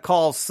just going to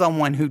call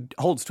someone who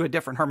holds to a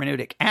different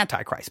hermeneutic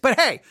antichrist. But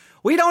hey,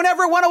 we don't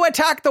ever want to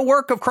attack the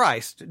work of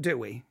Christ, do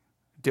we?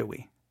 Do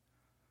we?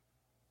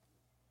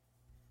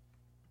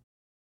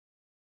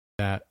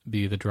 That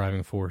be the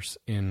driving force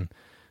in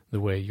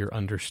the way you're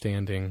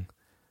understanding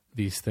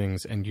these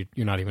things, and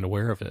you're not even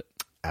aware of it.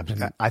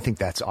 Absolutely. I think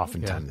that's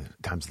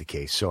oftentimes the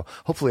case. So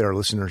hopefully our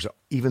listeners,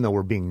 even though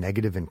we're being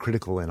negative and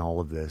critical in all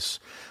of this,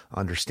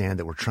 understand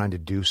that we're trying to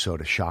do so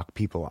to shock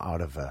people out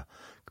of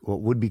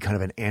what would be kind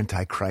of an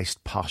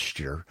antichrist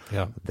posture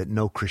that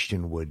no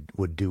Christian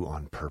would do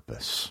on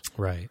purpose.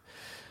 Right.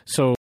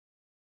 So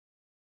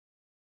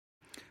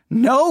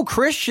no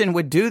Christian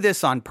would do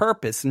this on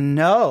purpose.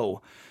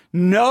 No.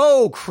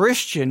 no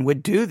Christian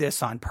would do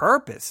this on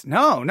purpose.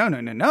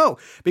 No.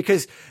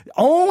 Because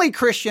only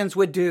Christians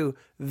would do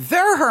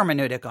their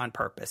hermeneutic on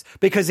purpose.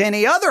 Because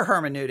any other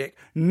hermeneutic,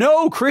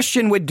 no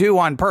Christian would do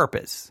on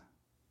purpose.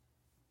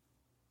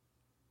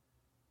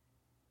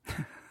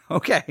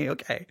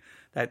 Okay.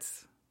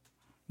 That's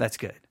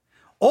good.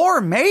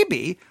 Or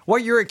maybe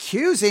what you're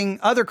accusing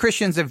other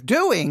Christians of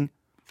doing,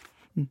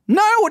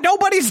 no,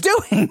 nobody's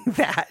doing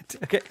that.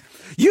 Okay.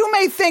 You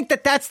may think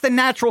that that's the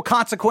natural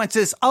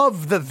consequences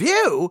of the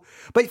view,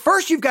 but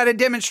first you've got to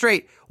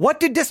demonstrate, what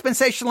do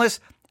dispensationalists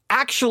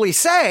actually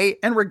say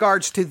in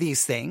regards to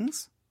these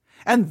things?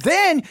 And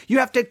then you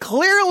have to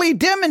clearly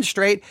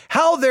demonstrate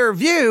how their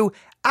view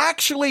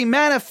actually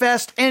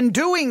manifests in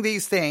doing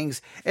these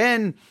things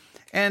and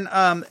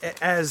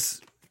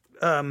as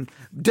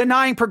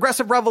denying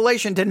progressive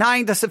revelation,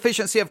 denying the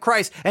sufficiency of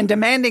Christ, and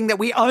demanding that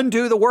we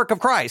undo the work of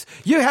Christ.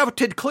 You have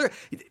to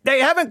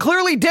they haven't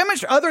clearly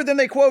demonstrated, other than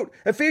they quote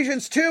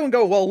Ephesians 2 and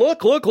go, well,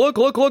 look,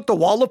 the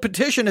wall of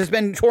petition has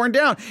been torn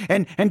down.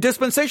 And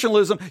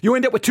dispensationalism, you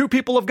end up with two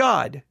people of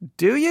God.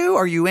 Do you?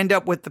 Or you end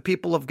up with the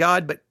people of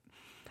God, but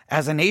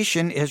as a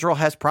nation, Israel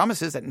has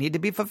promises that need to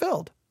be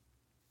fulfilled.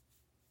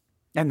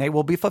 And they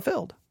will be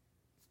fulfilled.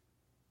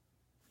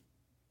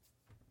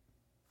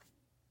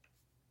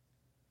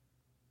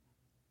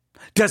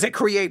 Does it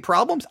create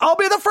problems? I'll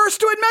be the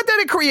first to admit that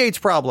it creates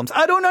problems.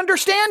 I don't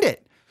understand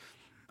it.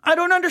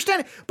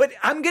 But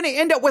I'm going to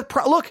end up with,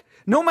 look,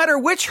 no matter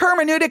which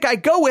hermeneutic I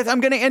go with,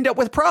 I'm going to end up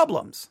with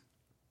problems.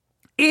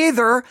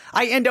 Either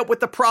I end up with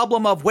the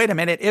problem of, wait a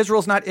minute,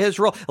 Israel's not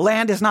Israel,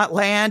 land is not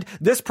land,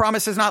 this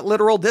promise is not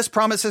literal, this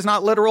promise is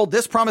not literal,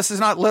 this promise is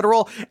not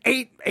literal,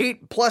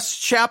 8+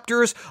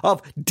 chapters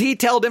of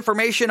detailed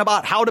information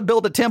about how to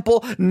build a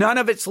temple, none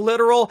of it's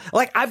literal.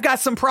 Like, I've got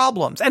some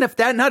problems. And if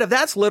none of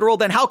that's literal,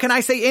 then how can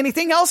I say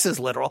anything else is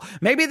literal?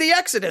 Maybe the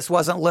Exodus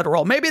wasn't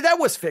literal, maybe that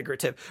was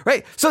figurative,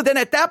 right? So then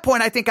at that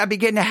point, I think I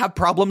begin to have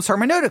problems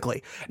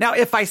hermeneutically. Now,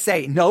 if I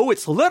say, no,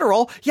 it's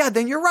literal, yeah,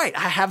 then you're right,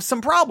 I have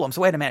some problems.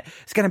 Wait a minute.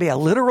 It's going to be a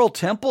literal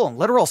temple and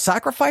literal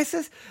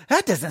sacrifices?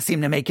 That doesn't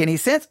seem to make any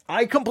sense.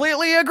 I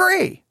completely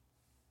agree.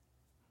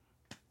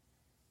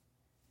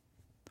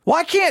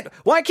 Why can't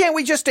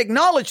we just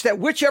acknowledge that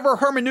whichever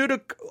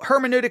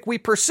hermeneutic we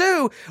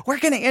pursue, we're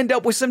going to end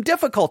up with some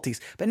difficulties?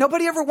 But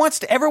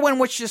everyone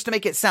wants just to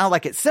make it sound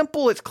like it's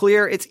simple, it's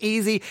clear, it's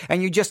easy,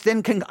 and you just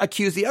then can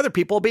accuse the other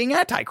people of being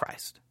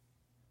Antichrist.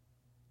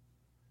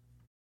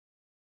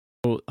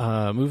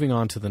 Moving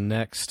on to the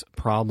next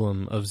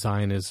problem of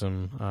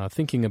Zionism,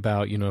 thinking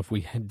about, if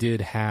we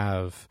did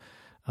have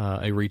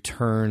a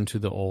return to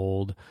the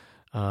old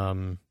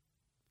and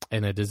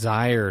a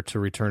desire to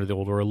return to the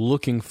old, or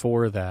looking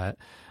for that,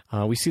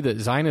 we see that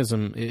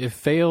Zionism, it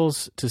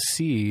fails to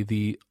see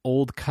the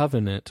old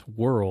covenant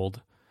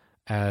world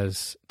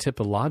as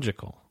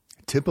typological.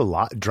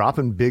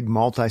 Dropping big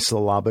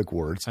multisyllabic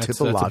words, that's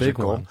a big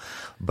one.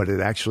 But it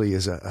actually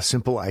is a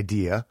simple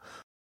idea.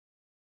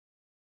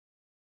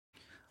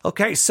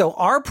 Okay, so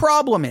our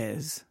problem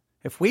is,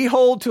 if we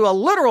hold to a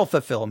literal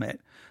fulfillment,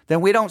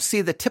 then we don't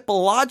see the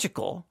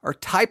typological or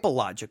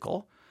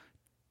typological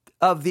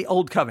of the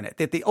old covenant.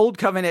 That the old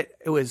covenant,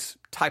 it was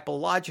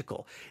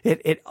typological.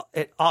 It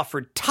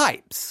offered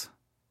types.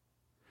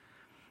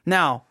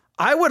 Now,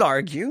 I would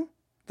argue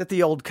that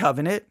the old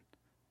covenant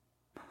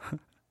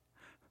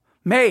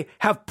may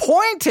have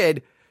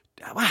pointed.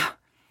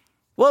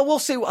 Well, we'll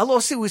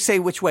see. We say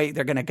which way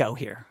they're going to go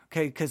here,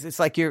 okay? Because it's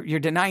like you're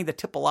denying the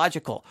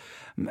typological.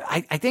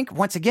 I think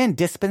once again,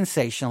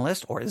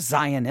 dispensationalist or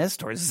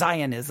Zionist or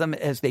Zionism,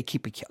 as they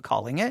keep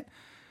calling it,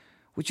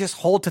 we just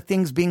hold to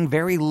things being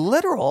very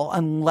literal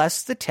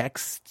unless the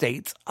text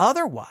states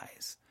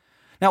otherwise.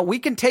 Now we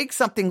can take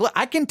something.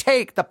 I can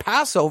take the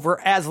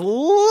Passover as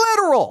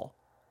literal.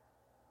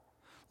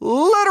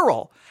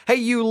 Literal. Hey,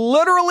 you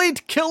literally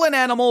kill an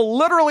animal,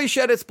 literally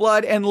shed its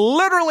blood, and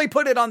literally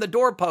put it on the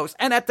doorpost,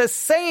 and at the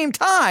same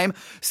time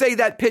say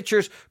that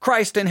pictures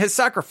Christ and his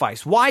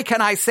sacrifice. Why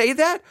can I say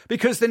that?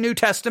 Because the New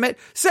Testament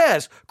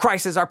says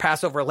Christ is our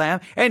Passover lamb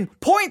and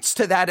points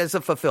to that as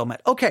a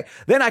fulfillment. Okay,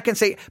 then I can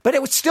say, but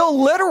it was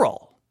still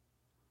literal.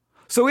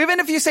 So even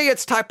if you say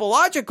it's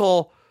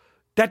typological,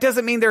 that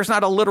doesn't mean there's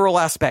not a literal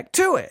aspect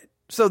to it.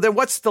 So then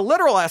what's the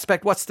literal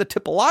aspect? What's the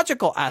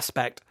typological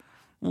aspect?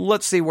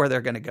 Let's see where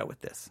they're going to go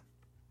with this.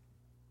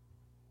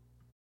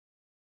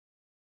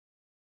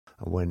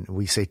 When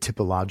we say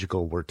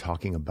typological, we're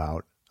talking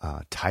about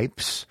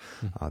types.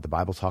 The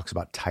Bible talks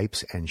about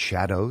types and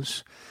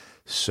shadows.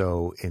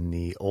 So in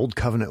the Old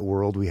Covenant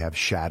world, we have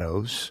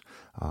shadows.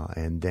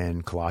 And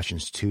then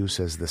Colossians 2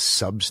 says the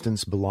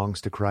substance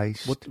belongs to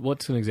Christ.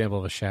 What's an example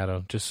of a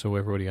shadow, just so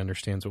everybody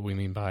understands what we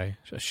mean by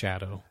a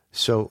shadow?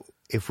 So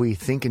if we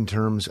think in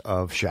terms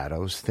of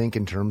shadows, think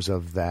in terms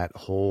of that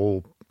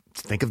whole...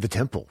 Think of the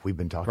temple. We've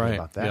been talking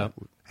about that. Yep.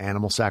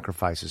 Animal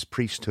sacrifices,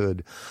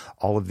 priesthood,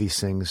 all of these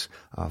things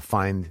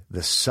find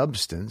the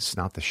substance,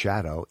 not the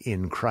shadow,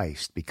 in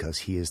Christ, because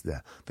he is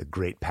the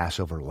great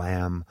Passover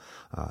lamb.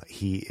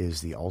 He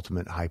is the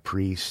ultimate high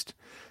priest.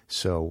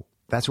 So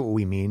That's what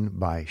we mean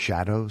by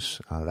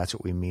shadows. That's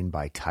what we mean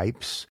by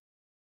types.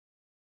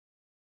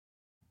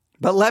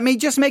 But let me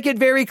just make it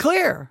very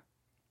clear.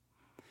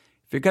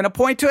 If you're going to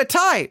point to a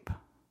type,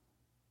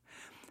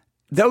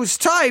 those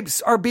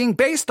types are being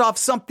based off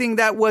something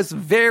that was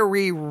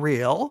very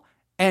real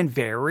and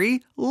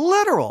very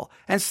literal,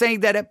 and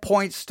saying that it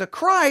points to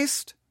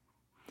Christ.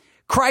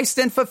 Christ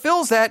then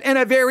fulfills that in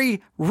a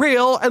very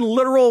real and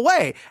literal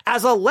way.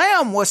 As a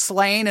lamb was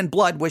slain and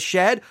blood was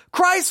shed,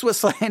 Christ was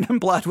slain and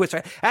blood was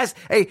shed. As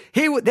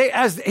he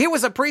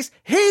was a priest,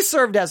 he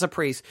served as a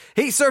priest.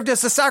 He served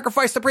as a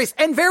sacrifice to priest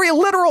in very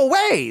literal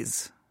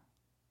ways.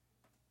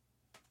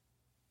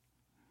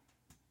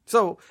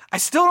 So I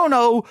still don't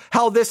know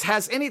how this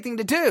has anything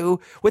to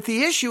do with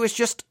the issue. It's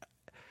just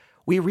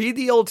we read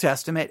the Old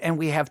Testament and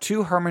we have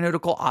two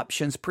hermeneutical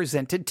options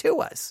presented to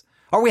us.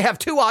 Or we have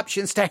two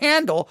options to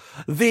handle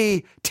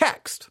the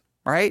text,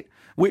 right?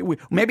 We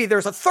maybe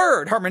there's a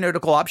third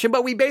hermeneutical option,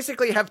 but we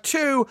basically have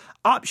two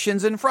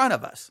options in front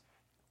of us.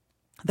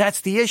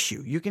 That's the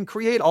issue. You can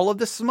create all of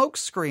the smoke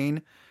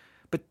screen,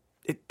 but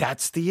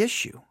that's the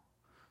issue.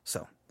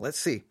 So let's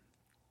see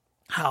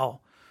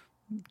how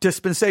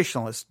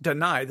dispensationalists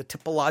deny the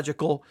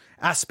typological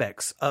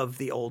aspects of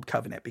the Old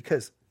Covenant,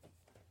 because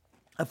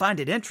I find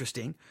it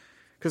interesting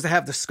because I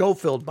have the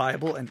Schofield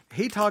Bible and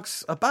he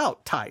talks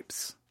about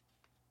types.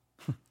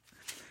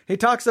 He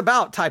talks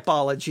about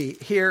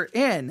typology here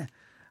in,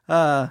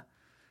 let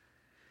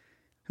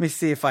me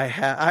see if I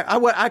have, I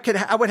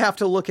would have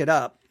to look it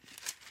up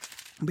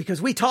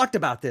because we talked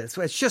about this.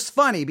 It's just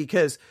funny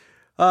because,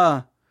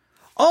 oh,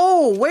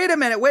 wait a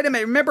minute.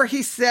 Remember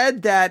he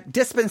said that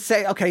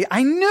okay,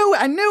 I knew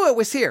it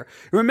was here.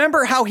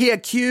 Remember how he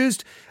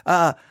accused,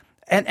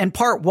 and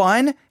part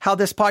one, how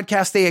this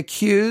podcast, they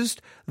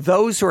accused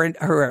those who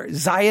are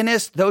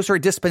Zionists, those who are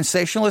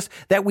dispensationalists,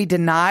 that we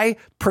deny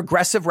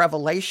progressive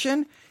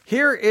revelation.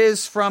 Here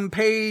is from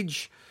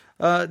page,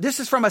 this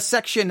is from a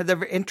section of the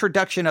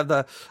introduction of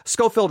the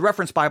Schofield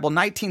Reference Bible,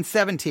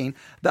 1917,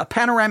 the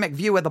panoramic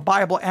view of the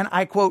Bible. And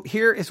I quote,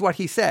 here is what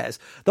he says.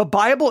 The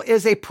Bible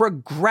is a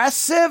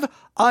progressive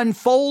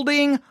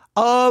unfolding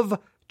of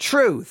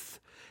truth.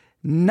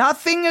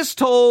 Nothing is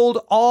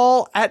told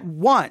all at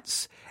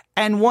once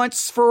and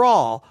once for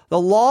all.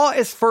 The law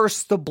is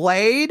first the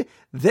blade,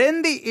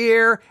 then the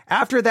ear,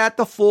 after that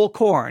the full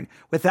corn,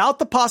 without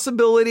the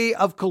possibility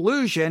of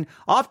collusion,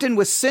 often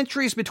with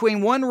centuries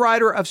between one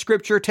writer of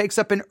scripture takes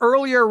up an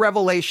earlier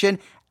revelation,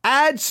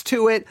 adds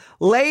to it,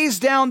 lays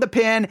down the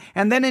pen,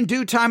 and then in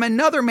due time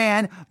another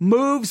man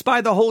moves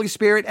by the Holy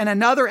Spirit, and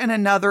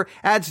another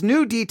adds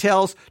new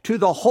details to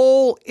the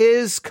whole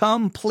is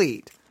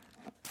complete.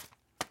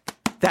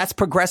 That's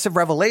progressive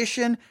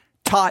revelation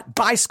taught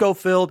by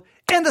Schofield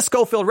in the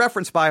Schofield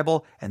Reference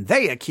Bible, and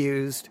they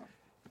accused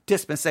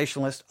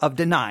dispensationalists of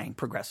denying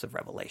progressive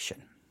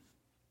revelation.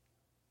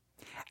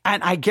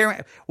 And I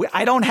guarantee,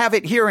 I don't have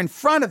it here in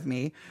front of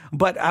me,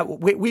 but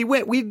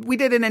we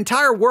did an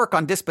entire work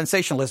on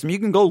dispensationalism. You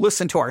can go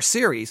listen to our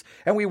series,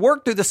 and we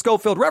worked through the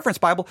Schofield Reference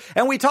Bible,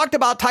 and we talked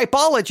about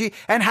typology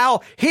and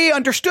how he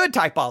understood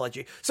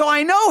typology. So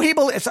I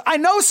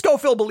know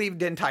Schofield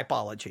believed in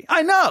typology.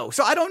 I know.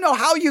 So I don't know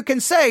how you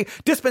can say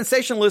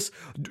dispensationalists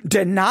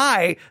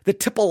deny the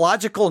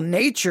typological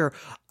nature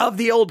of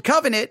the Old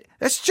Covenant.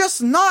 That's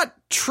just not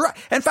true.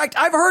 In fact,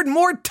 I've heard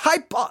more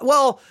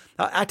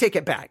I take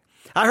it back.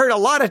 I heard a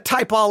lot of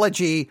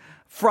typology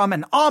from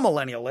an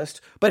amillennialist,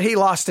 but he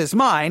lost his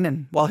mind.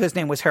 And his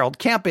name was Harold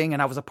Camping,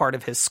 and I was a part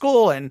of his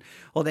school. And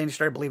then he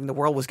started believing the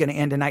world was going to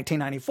end in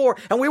 1994.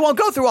 And we won't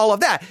go through all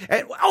of that.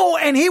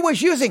 And he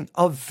was using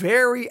a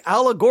very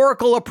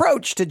allegorical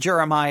approach to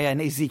Jeremiah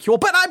and Ezekiel.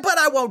 But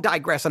I won't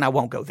digress, and I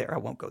won't go there.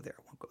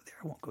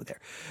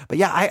 But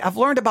yeah, I've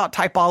learned about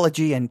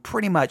typology in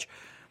pretty much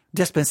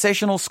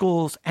dispensational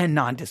schools and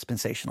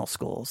non-dispensational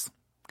schools.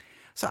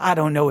 So I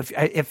don't know if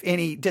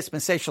any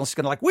dispensationalist is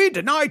going to we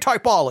deny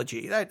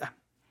typology.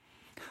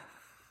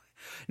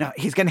 Now,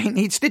 he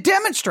needs to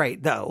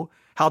demonstrate, though,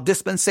 how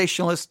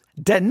dispensationalists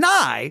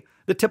deny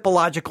the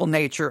typological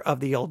nature of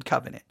the Old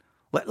Covenant.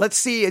 Let's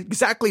see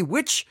exactly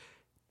which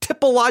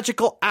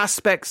typological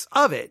aspects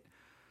of it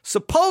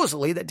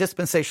supposedly that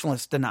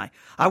dispensationalists deny.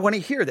 I want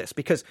to hear this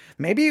because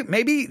maybe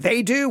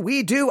they do,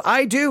 we do,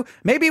 I do,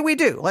 maybe we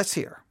do. Let's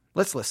hear.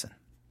 Let's listen.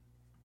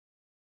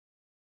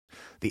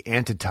 The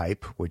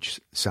antitype, which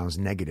sounds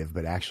negative,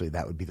 but actually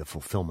that would be the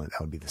fulfillment.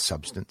 That would be the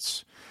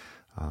substance.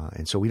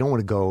 And so we don't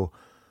want to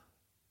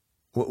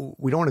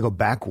go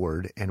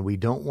backward, and we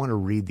don't want to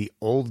read the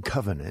Old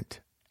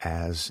Covenant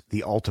as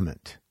the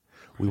ultimate.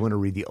 We want to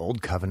read the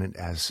Old Covenant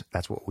as,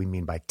 that's what we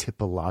mean by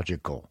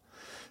typological.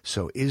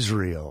 So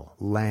Israel,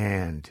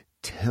 land,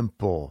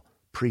 temple,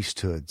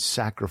 priesthood,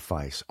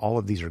 sacrifice, all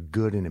of these are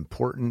good and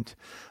important.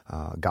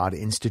 God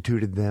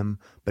instituted them,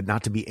 but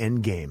not to be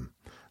end game.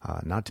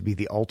 Not to be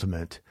the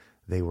ultimate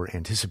they were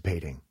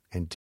anticipating.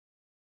 And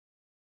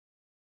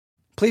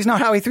please note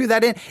how he threw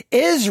that in.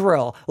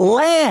 Israel,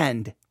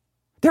 land,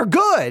 they're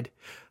good,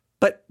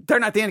 but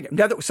they're not the end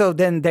game. So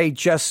then they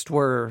just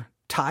were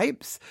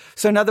types.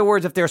 So in other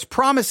words, if there's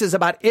promises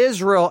about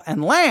Israel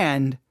and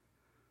land,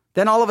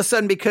 then all of a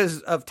sudden,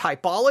 because of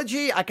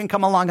typology, I can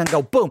come along and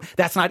go, boom,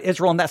 that's not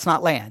Israel and that's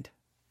not land.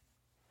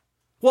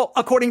 Well,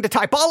 according to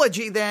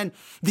typology, then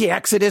the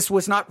Exodus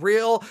was not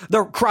real.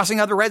 The crossing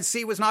of the Red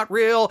Sea was not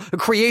real. The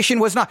creation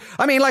was not.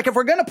 I mean, like if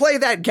we're going to play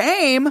that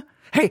game,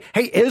 hey,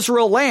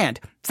 Israel land.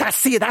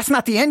 That's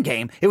not the end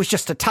game. It was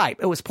just a type.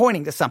 It was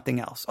pointing to something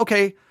else.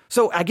 Okay.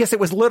 So I guess it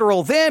was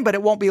literal then, but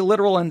it won't be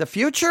literal in the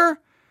future.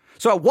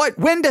 So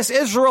when does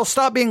Israel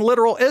stop being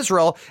literal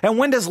Israel? And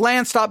when does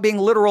land stop being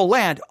literal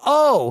land?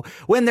 Oh,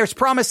 when there's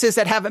promises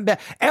that haven't been,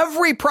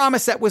 every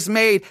promise that was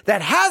made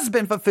that has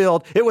been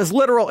fulfilled, it was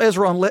literal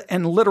Israel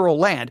and literal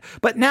land.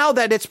 But now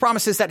that it's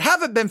promises that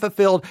haven't been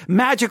fulfilled,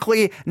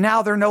 magically,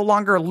 now they're no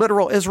longer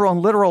literal Israel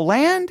and literal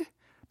land?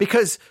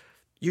 Because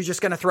you're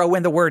just going to throw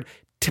in the word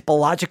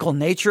typological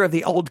nature of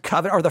the old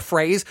covenant, or the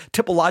phrase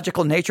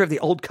typological nature of the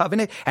old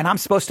covenant. And I'm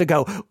supposed to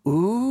go,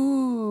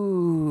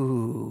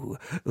 ooh,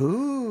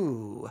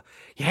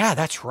 yeah,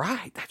 that's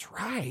right. That's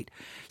right.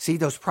 See,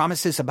 those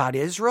promises about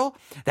Israel,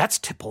 that's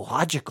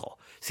typological.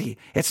 See,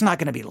 it's not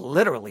going to be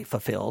literally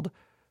fulfilled.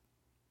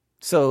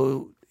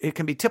 So it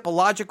can be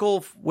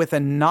typological with a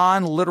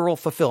non-literal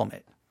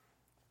fulfillment.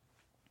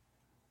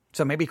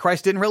 So maybe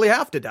Christ didn't really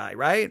have to die,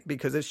 right?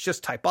 Because it's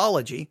just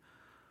typology.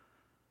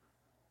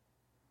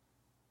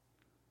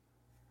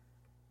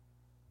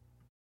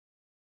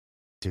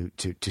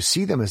 To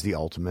see them as the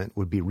ultimate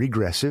would be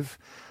regressive.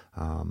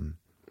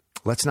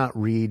 Let's not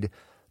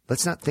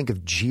think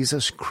of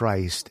Jesus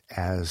Christ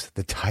as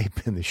the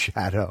type and the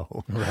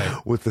shadow,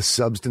 right, with the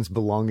substance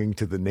belonging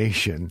to the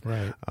nation,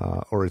 right,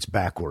 or it's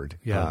backward.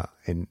 Yeah.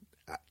 And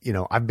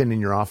I've been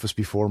in your office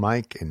before,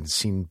 Mike, and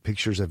seen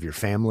pictures of your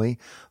family.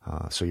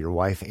 So your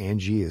wife,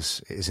 Angie,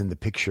 is in the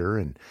picture,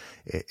 and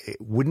it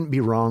wouldn't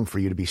be wrong for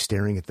you to be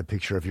staring at the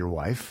picture of your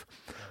wife.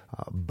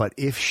 But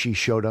if she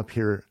showed up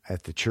here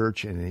at the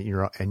church and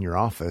in your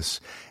office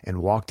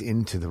and walked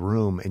into the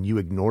room and you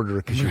ignored her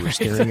because you were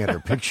staring at her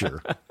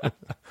picture,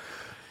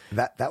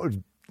 that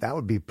would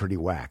be pretty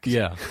whack.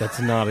 Yeah, that's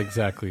not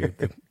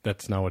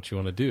what you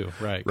want to do,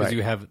 right? Because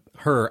you have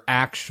her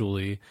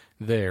actually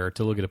there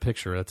to look at a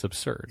picture. That's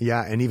absurd.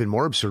 Yeah, and even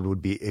more absurd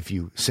would be if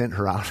you sent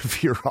her out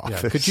of your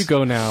office. Yeah. Could you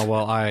go now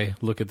while I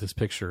look at this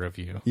picture of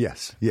you?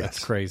 Yes.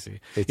 That's crazy.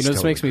 It's this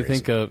totally makes me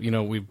crazy. think of,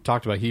 we've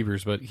talked about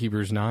Hebrews, but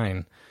Hebrews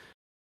 9.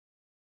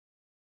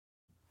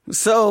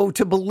 So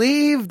to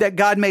believe that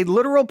God made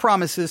literal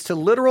promises to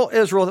literal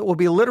Israel that will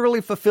be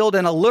literally fulfilled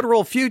in a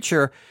literal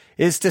future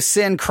is to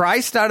send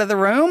Christ out of the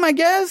room, I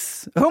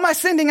guess? Who am I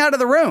sending out of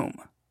the room?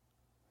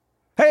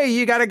 Hey,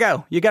 you got to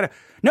go.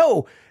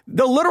 No,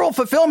 the literal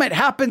fulfillment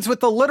happens with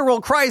the literal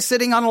Christ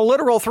sitting on a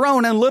literal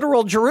throne in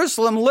literal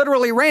Jerusalem,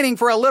 literally reigning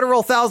for a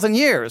literal 1,000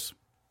 years.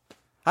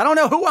 I don't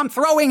know who I'm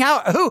throwing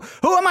out.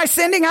 Who am I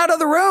sending out of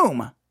the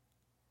room?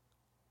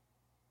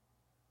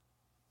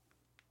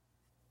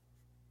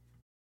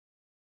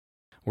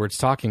 Where it's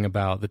talking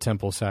about the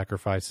temple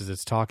sacrifices,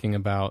 it's talking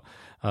about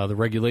the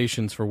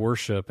regulations for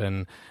worship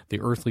and the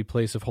earthly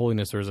place of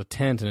holiness. There's a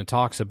tent, and it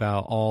talks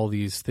about all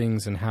these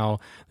things and how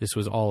this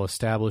was all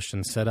established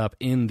and set up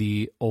in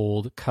the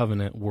old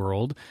covenant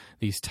world,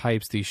 these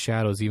types, these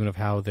shadows, even of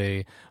how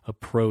they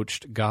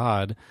approached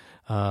God.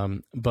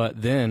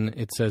 But then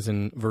it says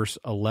in verse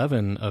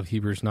 11 of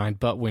Hebrews 9,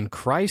 but when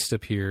Christ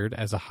appeared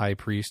as a high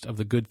priest of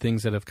the good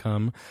things that have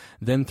come,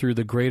 then through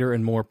the greater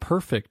and more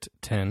perfect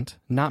tent,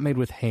 not made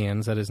with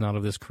hands, that is not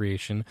of this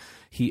creation,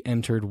 he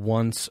entered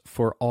once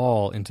for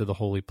all into the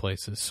holy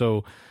places.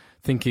 So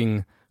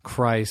thinking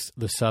Christ,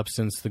 the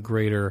substance, the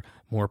greater,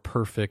 more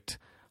perfect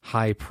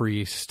high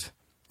priest.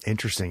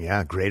 Interesting,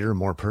 yeah. Greater,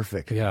 more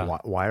perfect. Yeah.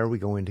 Why are we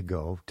going to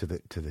go to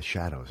the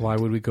shadows? Why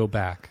would we go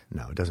back?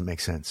 No, it doesn't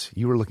make sense.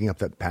 You were looking up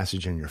that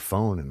passage on your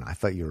phone, and I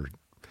thought you were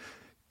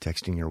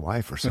texting your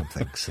wife or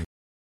something.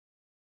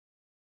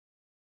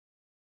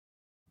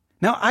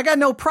 Now, I got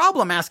no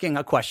problem asking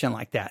a question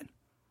like that.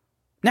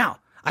 Now,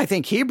 I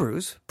think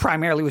Hebrews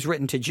primarily was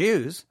written to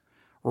Jews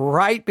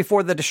right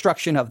before the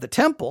destruction of the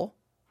temple,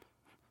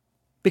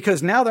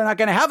 because now they're not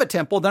going to have a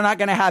temple. They're not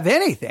going to have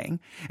anything.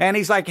 And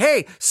he's like,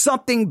 hey,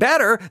 something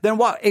better than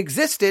what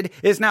existed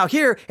is now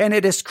here. And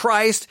it is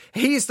Christ.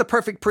 He's the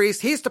perfect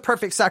priest. He's the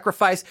perfect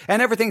sacrifice,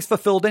 and everything's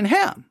fulfilled in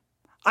him.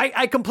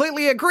 I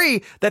completely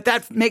agree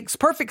that makes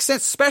perfect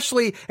sense,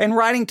 especially in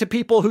writing to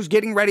people who's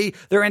getting ready.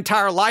 Their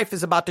entire life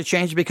is about to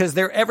change because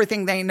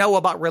everything they know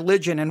about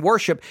religion and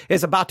worship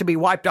is about to be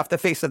wiped off the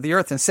face of the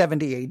earth in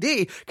 70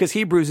 AD, because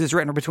Hebrews is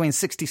written between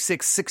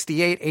 66,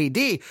 68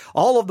 AD.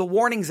 All of the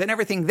warnings and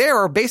everything there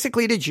are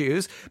basically to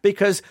Jews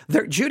because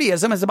their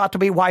Judaism is about to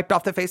be wiped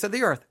off the face of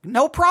the earth.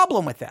 No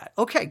problem with that.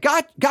 Okay,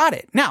 got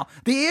it. Now,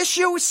 the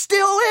issue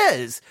still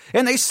is,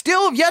 and they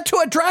still have yet to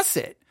address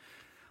it.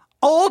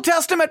 Old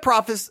Testament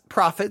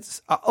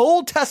prophecies,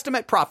 Old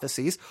Testament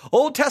promises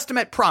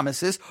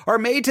are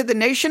made to the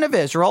nation of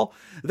Israel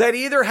that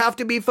either have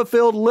to be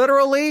fulfilled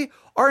literally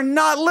or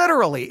not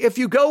literally. If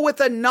you go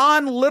with a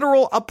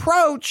non-literal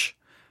approach,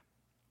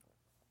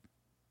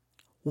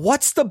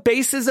 What's the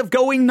basis of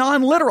going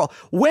non-literal?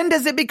 When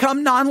does it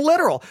become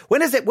non-literal?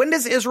 When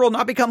does Israel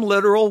not become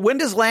literal? When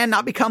does land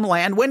not become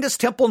land? When does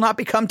temple not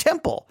become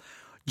temple?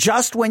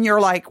 Just when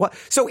you're like, what?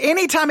 So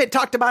anytime it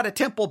talked about a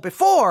temple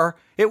before,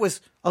 it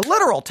was a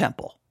literal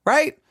temple,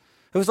 right?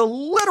 It was a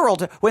literal,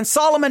 when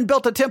Solomon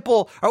built a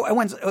temple, or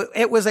when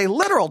it was a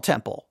literal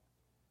temple.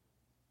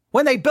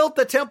 When they built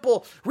the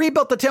temple,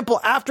 rebuilt the temple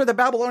after the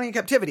Babylonian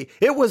captivity,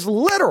 it was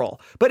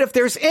literal. But if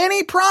there's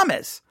any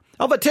promise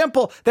of a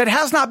temple that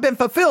has not been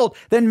fulfilled,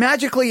 then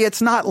magically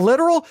it's not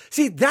literal.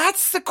 See,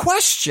 that's the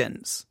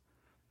questions.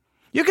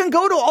 You can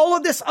go to all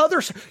of this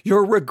other,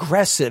 you're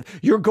regressive,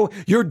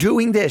 you're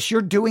doing this,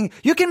 you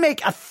can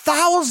make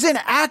 1,000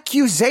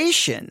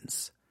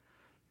 accusations.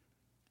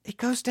 It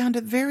goes down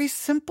to very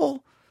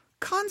simple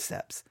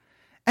concepts.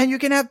 And you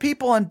can have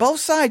people on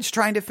both sides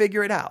trying to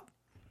figure it out.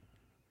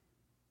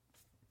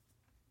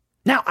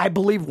 Now,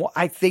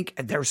 I think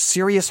there's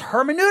serious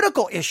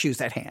hermeneutical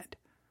issues at hand.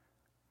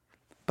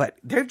 But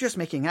they're just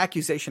making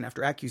accusation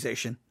after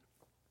accusation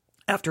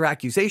after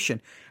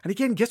accusation. And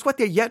again, guess what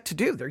they're yet to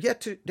do? They're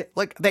yet to,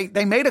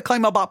 they made a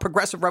claim about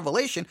progressive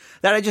revelation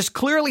that I just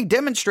clearly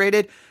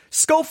demonstrated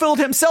Schofield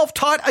himself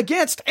taught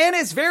against, and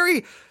his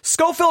very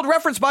Schofield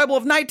Reference Bible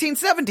of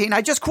 1917.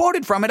 I just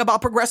quoted from it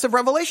about progressive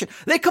revelation.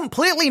 They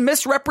completely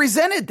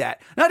misrepresented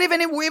that. Not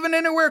even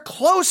anywhere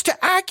close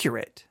to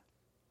accurate.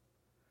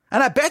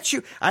 And I bet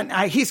you,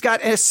 he's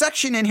got a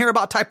section in here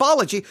about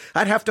typology.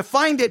 I'd have to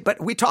find it, but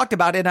we talked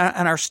about it in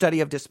our study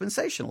of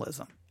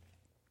dispensationalism.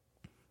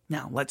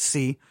 Now, let's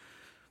see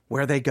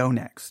where they go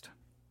next.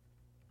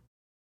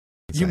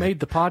 You made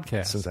the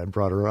podcast. Since I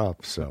brought her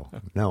up. So,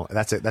 no,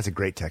 that's a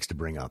great text to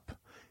bring up.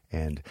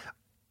 And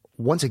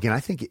once again, I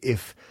think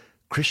if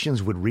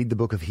Christians would read the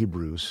book of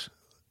Hebrews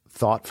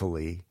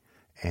thoughtfully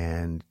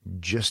and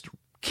just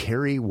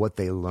carry what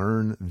they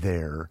learn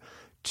there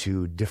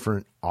to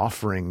different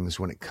offerings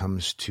when it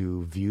comes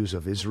to views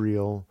of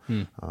Israel,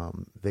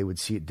 they would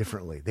see it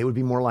differently. They would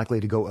be more likely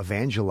to go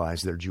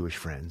evangelize their Jewish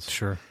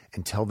friends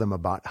and tell them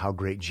about how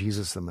great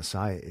Jesus the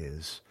Messiah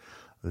is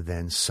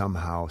than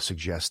somehow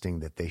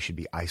suggesting that they should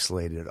be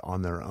isolated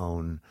on their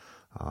own,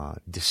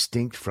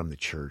 distinct from the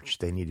church.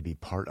 They need to be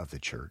part of the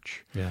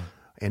church. Yeah.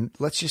 And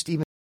let's just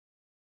even...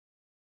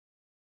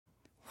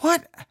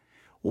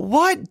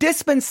 What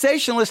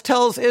dispensationalist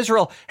tells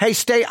Israel, hey,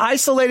 stay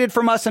isolated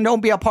from us and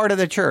don't be a part of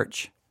the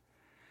church?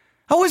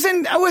 I was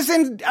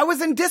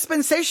in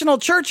dispensational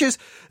churches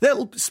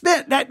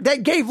that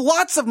gave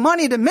lots of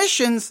money to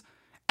missions,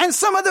 and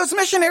some of those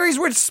missionaries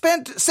were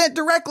sent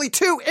directly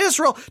to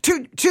Israel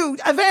to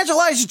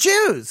evangelize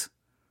Jews.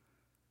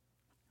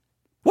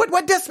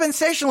 What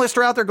dispensationalists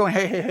are out there going,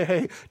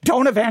 hey,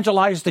 don't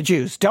evangelize the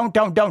Jews. Don't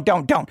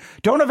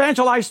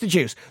evangelize the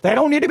Jews. They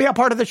don't need to be a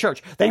part of the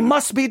church. They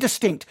must be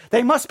distinct.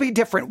 They must be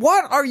different.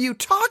 What are you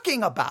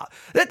talking about?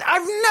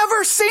 I've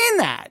never seen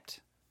that.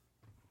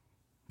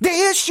 The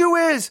issue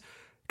is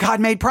God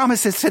made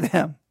promises to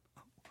them.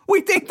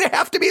 We think they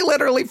have to be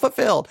literally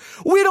fulfilled.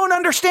 We don't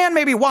understand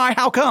maybe why,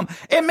 how come.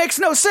 It makes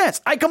no sense.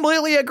 I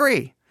completely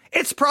agree.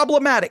 It's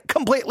problematic.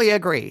 Completely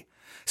agree.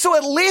 So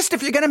at least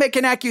if you're going to make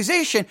an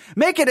accusation,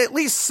 make it at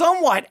least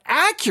somewhat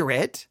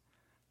accurate.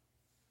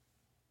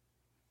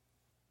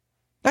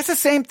 That's the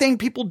same thing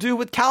people do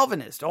with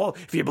Calvinists. Oh,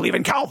 if you believe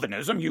in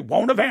Calvinism, you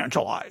won't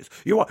evangelize.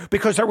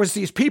 Because there was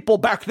these people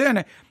back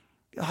then.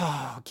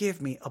 Oh,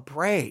 give me a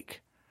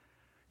break.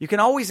 You can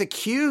always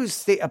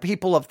accuse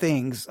people of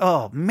things.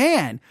 Oh,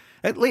 man.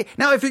 At least,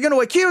 now, if you're going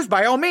to accuse,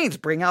 by all means,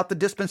 bring out the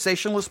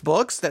dispensationalist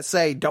books that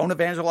say don't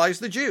evangelize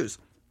the Jews.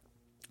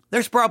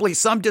 There's probably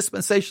some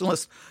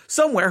dispensationalist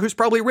somewhere who's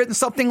probably written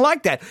something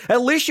like that. At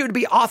least you would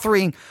be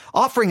offering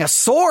a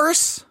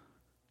source.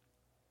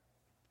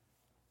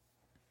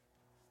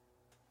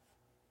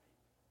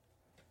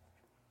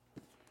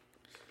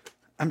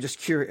 I'm just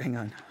curious. Hang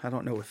on. I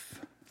don't know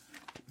if...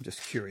 I'm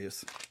just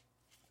curious.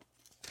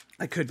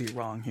 I could be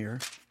wrong here.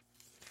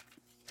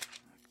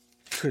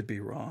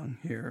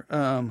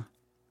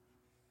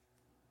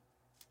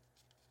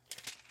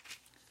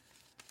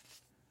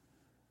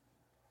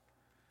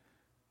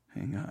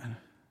 Hang on.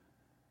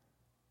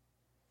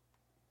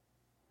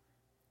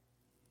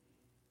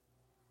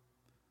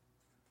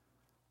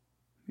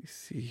 Let me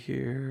see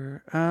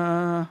here.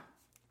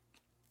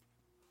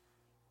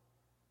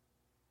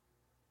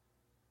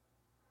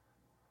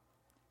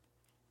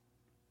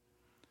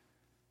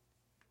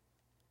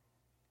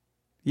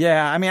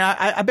 Yeah, I mean,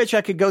 I bet you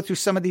I could go through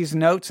some of these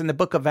notes in the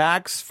book of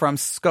Acts from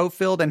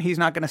Schofield, and he's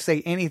not going to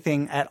say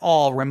anything at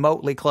all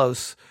remotely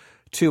close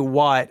to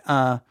what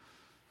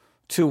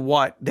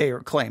they are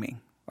claiming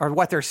or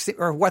what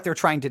they're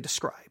trying to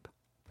describe.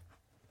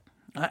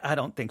 I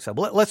don't think so.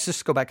 But let's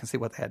just go back and see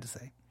what they had to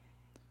say.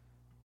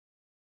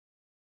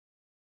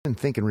 And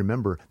think and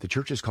remember, the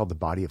church is called the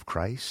body of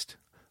Christ.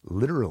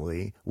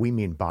 Literally, we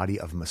mean body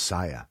of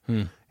Messiah.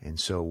 And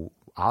so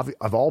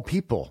of all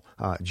people,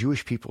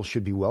 Jewish people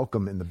should be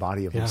welcome in the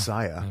body of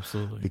Messiah,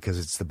 absolutely, because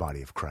it's the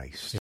body of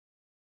Christ.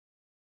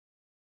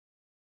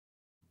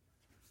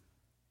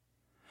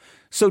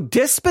 So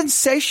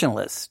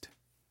dispensationalists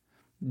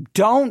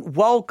don't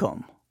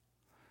welcome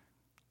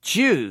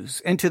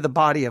Jews into the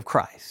body of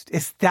Christ.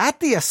 Is that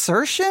the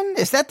assertion?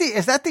 Is that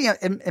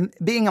the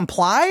being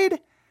implied?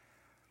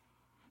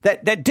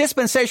 That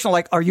dispensational,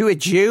 like, are you a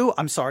Jew?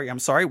 I'm sorry.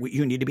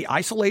 You need to be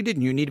isolated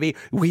and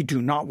we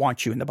do not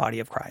want you in the body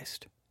of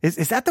Christ.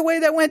 Is that the way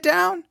that went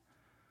down?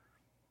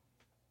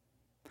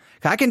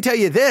 I can tell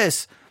you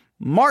this,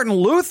 Martin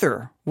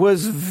Luther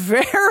was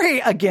very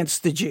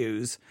against the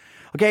Jews.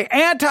 Okay,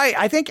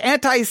 I think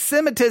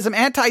anti-Semitism,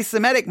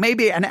 anti-Semitic may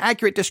be an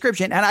accurate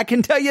description, and I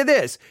can tell you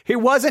this, he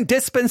wasn't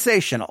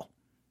dispensational.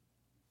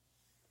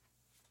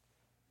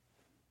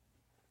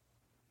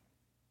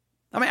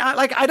 I mean,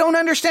 I don't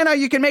understand how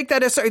you can make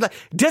that like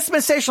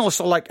dispensational.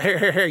 So like,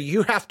 hey,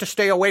 you have to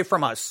stay away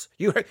from us.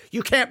 You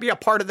can't be a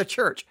part of the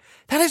church.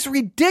 That is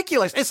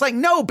ridiculous. It's like,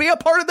 no, be a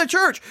part of the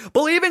church.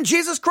 Believe in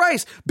Jesus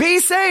Christ. Be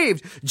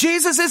saved.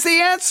 Jesus is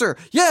the answer.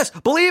 Yes,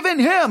 believe in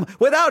him.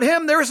 Without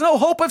him, there is no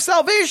hope of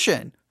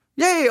salvation.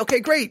 Yay. Okay,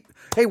 great.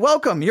 Hey,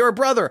 welcome. You're a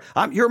brother.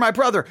 You're my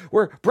brother.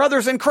 We're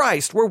brothers in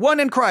Christ. We're one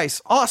in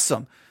Christ.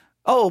 Awesome.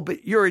 Oh,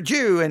 but you're a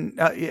Jew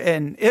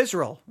in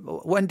Israel.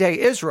 One day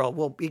Israel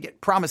will get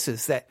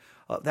promises that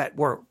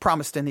were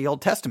promised in the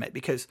Old Testament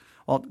because,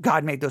 well,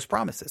 God made those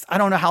promises. I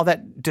don't know how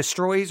that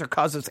destroys or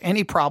causes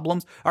any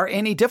problems or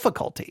any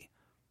difficulty.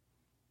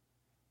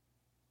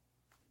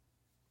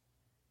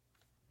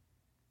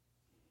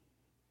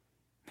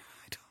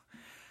 I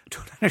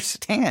don't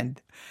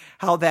understand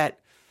how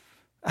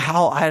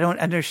I don't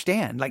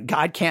understand. Like,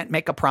 God can't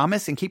make a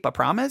promise and keep a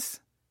promise?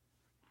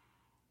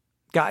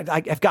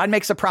 If God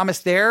makes a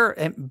promise there,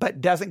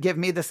 but doesn't give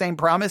me the same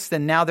promise,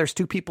 then now there's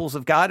two peoples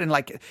of God, and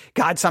like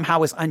God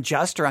somehow is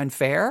unjust or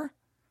unfair.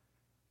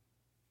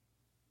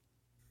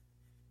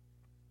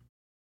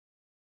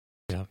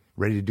 Yeah.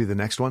 Ready to do the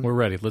next one? We're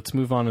ready. Let's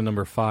move on to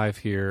number 5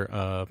 here.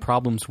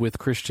 Problems with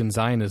Christian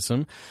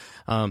Zionism.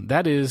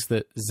 That is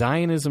that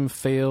Zionism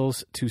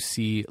fails to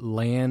see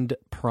land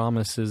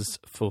promises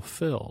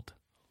fulfilled.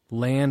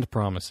 Land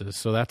promises.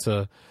 So that's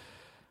a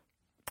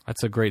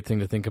great thing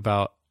to think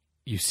about.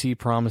 You see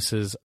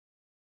promises.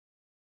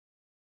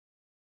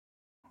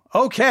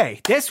 Okay,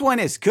 this one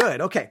is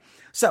good. Okay,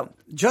 so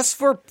just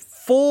for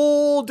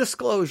full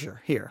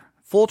disclosure here,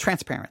 full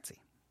transparency.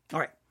 All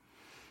right.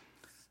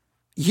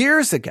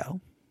 Years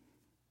ago,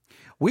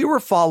 we were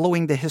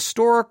following the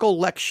historical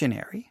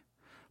lectionary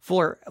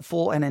for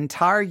an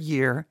entire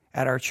year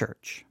at our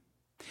church.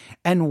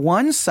 And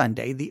one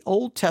Sunday, the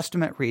Old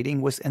Testament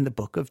reading was in the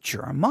book of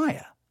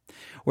Jeremiah,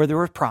 where there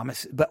were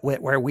promises, but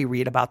where we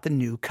read about the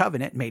new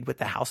covenant made with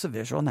the house of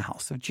Israel and the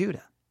house of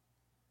Judah.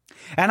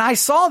 And I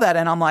saw that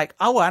and I'm like,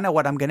 oh, I know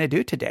what I'm going to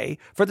do today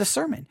for the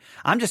sermon.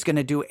 I'm just going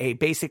to do a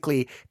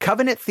basically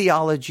covenant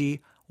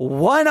theology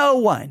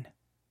 101.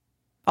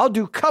 I'll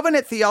do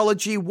covenant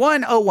theology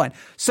 101.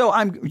 So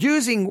I'm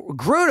using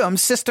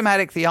Grudem's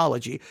systematic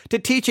theology to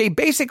teach a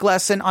basic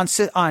lesson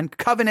on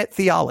covenant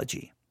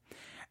theology.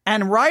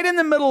 And right in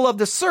the middle of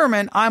the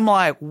sermon, I'm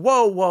like,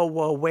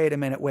 whoa, wait a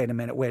minute.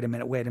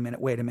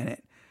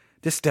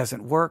 This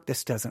doesn't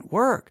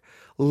work.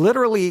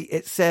 Literally,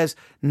 it says,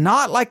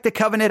 not like the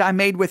covenant I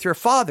made with your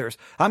fathers.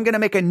 I'm going to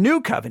make a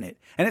new covenant.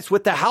 And it's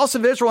with the house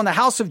of Israel and the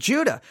house of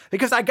Judah.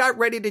 Because I got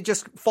ready to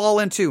just fall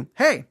into,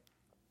 hey,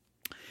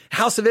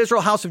 house of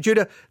Israel, house of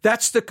Judah,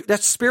 that's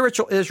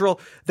spiritual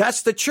Israel.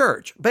 That's the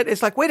church. But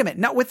it's like, wait a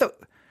minute,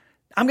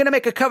 I'm going to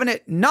make a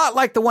covenant not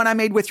like the one I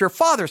made with your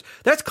fathers.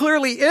 That's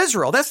clearly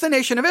Israel. That's the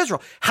nation of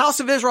Israel. House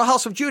of Israel,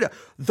 house of Judah.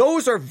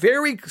 Those are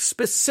very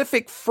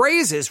specific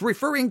phrases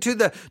referring to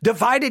the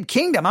divided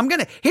kingdom.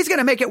 He's going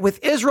to make it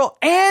with Israel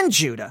and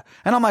Judah.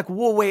 And I'm like,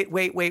 whoa, wait.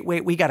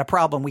 We got a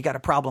problem.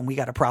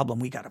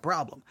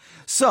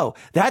 So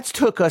that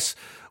took us,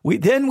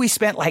 we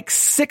spent like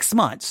 6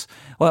 months.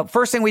 Well,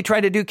 first thing we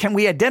tried to do, can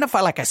we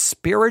identify like a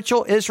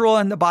spiritual Israel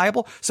in the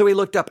Bible? So we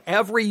looked up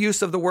every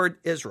use of the word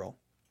Israel.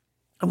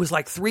 It was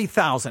like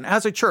 3,000.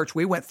 As a church,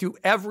 we went through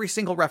every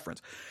single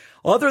reference.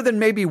 Other than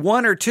maybe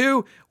one or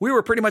two, we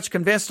were pretty much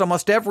convinced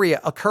almost every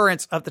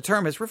occurrence of the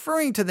term is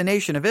referring to the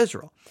nation of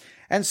Israel.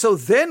 And so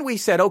then we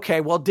said,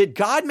 okay, well, did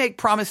God make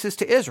promises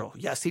to Israel?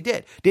 Yes, he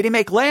did. Did he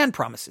make land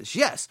promises?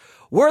 Yes.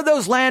 Were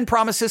those land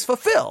promises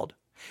fulfilled?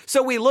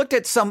 So we looked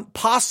at some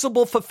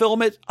possible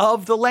fulfillment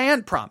of the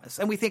land promise.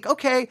 And we think,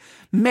 okay,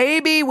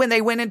 maybe when they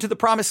went into the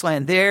promised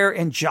land there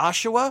in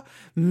Joshua,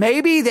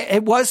 maybe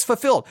it was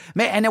fulfilled.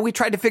 And then we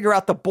tried to figure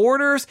out the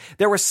borders.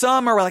 There were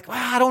some who were like,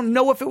 well, I don't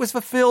know if it was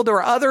fulfilled. There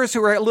were others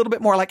who were a little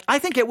bit more like, I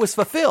think it was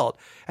fulfilled.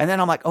 And then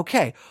I'm like,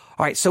 okay,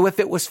 all right. So if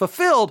it was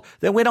fulfilled,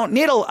 then we don't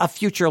need a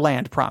future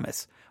land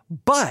promise.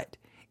 But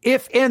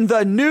if in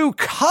the new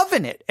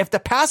covenant, if the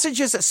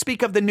passages that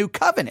speak of the new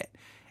covenant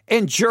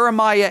in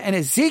Jeremiah and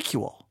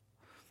Ezekiel,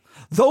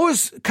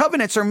 those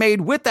covenants are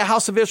made with the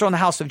house of Israel and the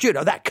house of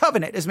Judah. That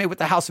covenant is made with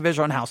the house of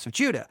Israel and the house of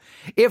Judah.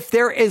 If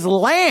there is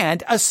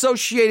land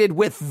associated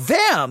with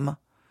them,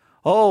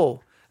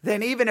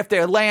 then even if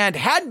their land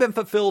had been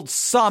fulfilled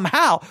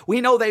somehow,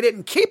 we know they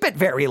didn't keep it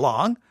very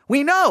long.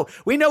 We know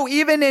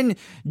even in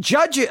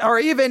Judges, or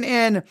even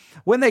in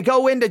when they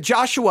go into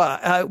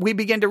Joshua, we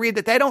begin to read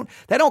that they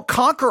don't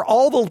conquer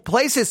all the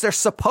places they're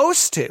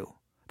supposed to.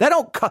 They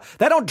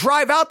don't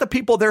drive out the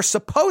people they're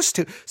supposed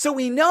to. So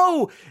we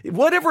know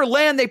whatever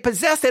land they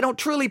possess, they don't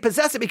truly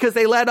possess it because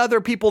they let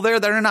other people there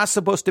that are not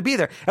supposed to be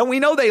there. And we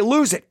know they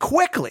lose it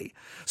quickly.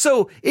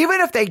 So even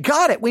if they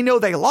got it, we know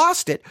they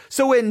lost it.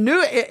 So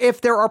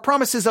if there are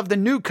promises of the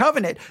new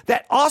covenant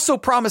that also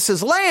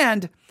promises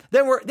land,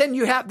 then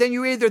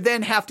you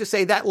either have to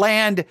say that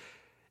land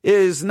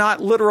is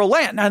not literal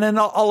land. And then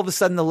all of a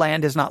sudden the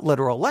land is not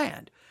literal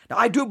land. Now,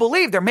 I do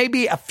believe there may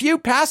be a few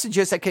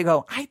passages that can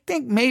go, I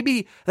think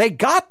maybe they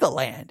got the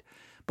land,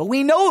 but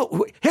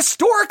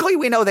historically,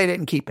 we know they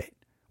didn't keep it.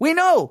 We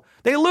know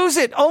they lose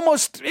it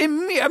almost,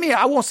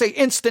 I won't say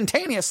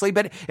instantaneously,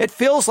 but it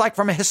feels like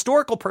from a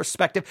historical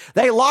perspective,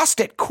 they lost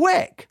it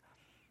quick.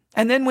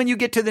 And then when you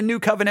get to the new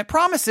covenant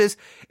promises,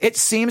 it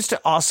seems to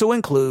also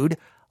include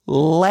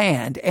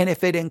land. And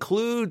if it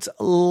includes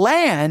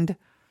land,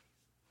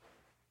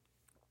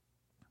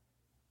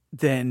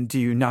 then do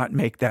you not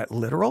make that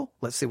literal?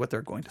 Let's see what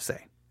they're going to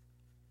say.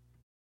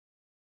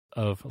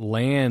 Of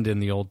land in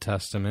the Old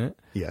Testament.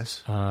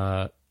 Yes.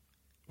 How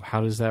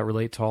does that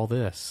relate to all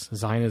this?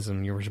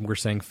 Zionism, we're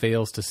saying,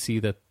 fails to see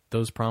that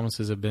those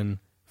promises have been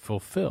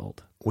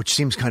fulfilled. Which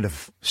seems kind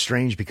of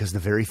strange because the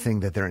very thing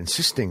that they're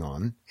insisting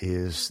on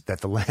is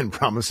that the land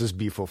promises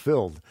be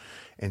fulfilled.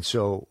 And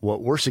so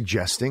what we're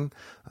suggesting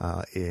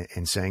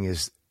and saying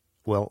is,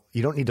 well,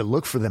 you don't need to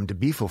look for them to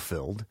be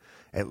fulfilled,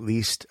 at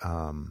least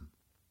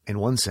in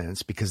one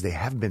sense, because they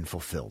have been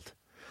fulfilled.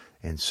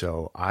 And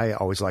so I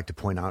always like to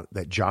point out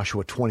that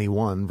Joshua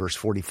 21 verse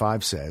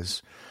 45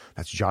 says,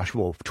 that's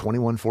Joshua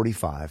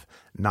 21:45,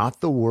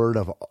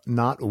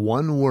 not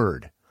one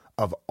word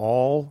of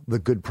all the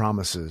good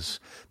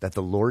promises that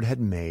the Lord had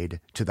made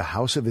to the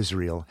house of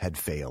Israel had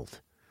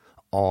failed.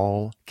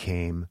 All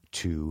came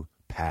to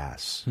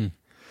pass.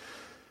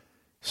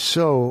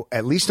 So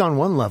at least on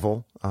one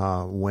level,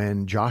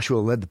 when Joshua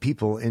led the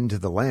people into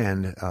the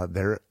land,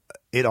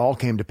 it all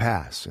came to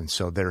pass. And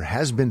so there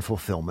has been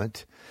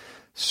fulfillment.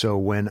 So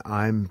when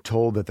I'm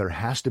told that there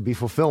has to be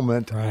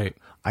fulfillment, right,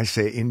 I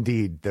say,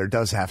 indeed, there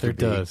does have to be.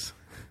 There does.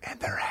 And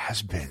there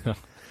has been.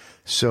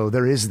 So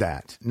there is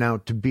that. Now,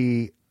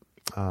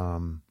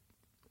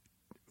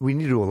 we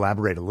need to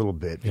elaborate a little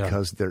bit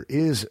because there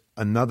is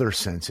another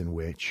sense in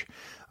which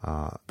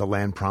the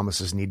land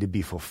promises need to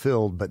be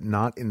fulfilled, but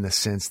not in the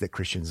sense that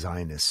Christian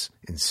Zionists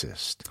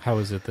insist. How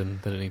is it then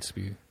that it needs to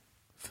be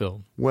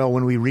filled? Well,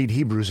 when we read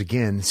Hebrews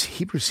again,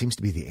 Hebrews seems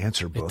to be the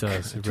answer book. It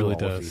does. It to really all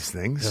does. Of these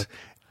things. Yep.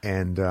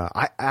 And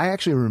I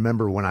actually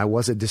remember when I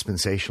was a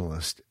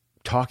dispensationalist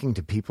talking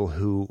to people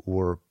who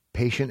were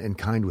patient and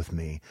kind with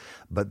me,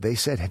 but they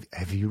said,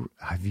 have you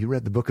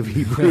read the book of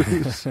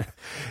Hebrews?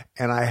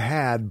 And I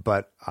had,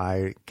 but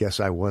I guess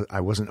I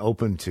wasn't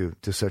open to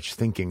such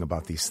thinking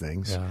about these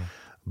things. Yeah.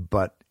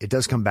 But it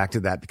does come back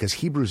to that because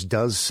Hebrews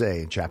does say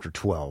in chapter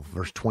 12,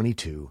 verse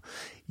 22,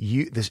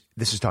 this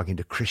is talking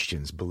to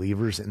Christians,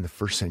 believers in the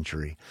first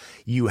century.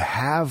 You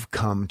have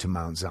come to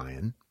Mount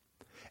Zion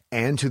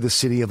and to the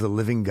city of the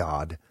living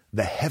God,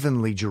 the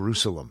heavenly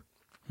Jerusalem.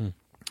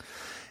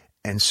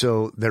 And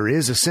so there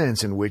is a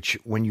sense in which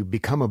when you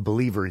become a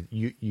believer,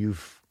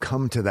 you've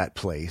come to that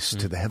place,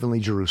 to the heavenly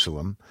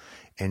Jerusalem.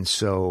 And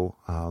so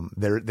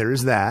there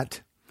is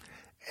that.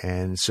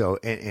 And so,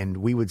 and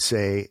we would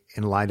say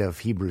in light of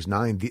Hebrews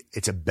 9,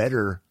 it's a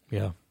better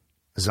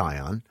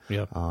Zion,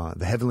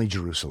 the heavenly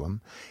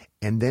Jerusalem.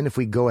 And then if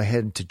we go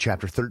ahead to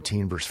chapter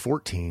 13, verse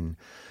 14,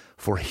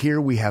 for here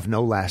we have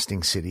no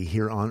lasting city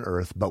here on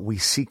earth, but we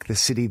seek the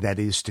city that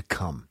is to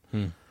come.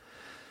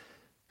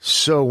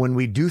 So when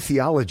we do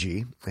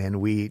theology and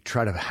we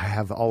try to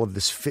have all of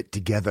this fit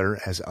together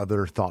as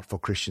other thoughtful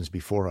Christians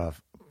before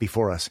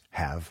us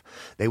have,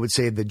 they would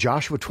say the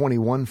Joshua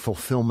 21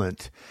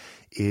 fulfillment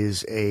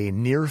is a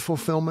near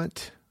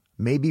fulfillment.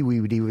 Maybe we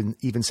would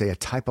even say a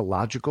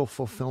typological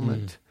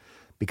fulfillment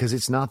because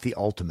it's not the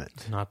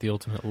ultimate. Not the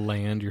ultimate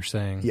land, you're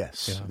saying.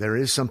 Yes, there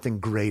is something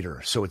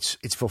greater. So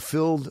it's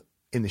fulfilled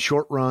in the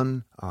short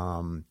run,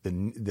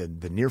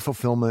 the near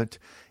fulfillment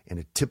in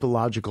a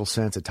typological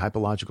sense, a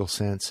typological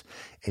sense,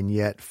 and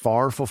yet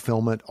far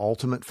fulfillment,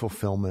 ultimate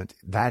fulfillment,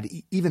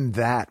 even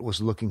that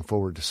was looking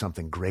forward to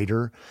something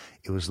greater.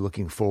 It was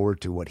looking forward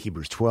to what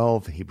Hebrews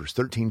 12 and Hebrews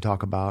 13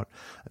 talk about.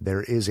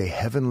 There is a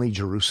heavenly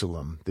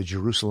Jerusalem, the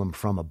Jerusalem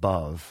from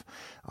above,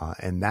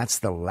 and that's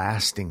the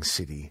lasting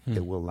city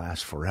that will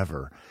last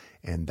forever.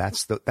 And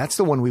that's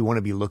the one we want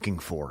to be looking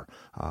for,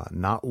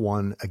 not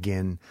one,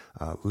 again,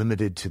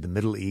 limited to the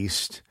Middle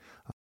East.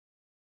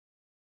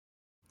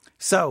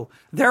 So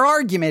their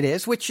argument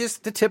is, which is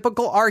the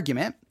typical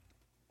argument,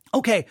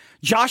 okay,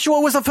 Joshua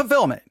was a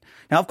fulfillment.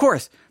 Now, of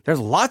course, there's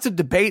lots of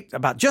debate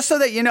about, just so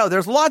that you know,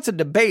 there's lots of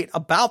debate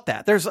about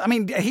that.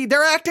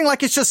 They're acting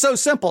like it's just so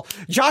simple.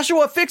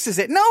 Joshua fixes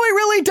it. No, he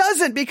really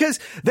doesn't, because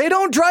they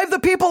don't drive the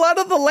people out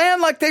of the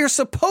land like they're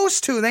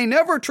supposed to. They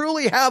never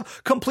truly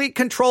have complete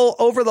control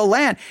over the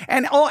land.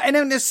 And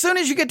then as soon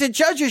as you get to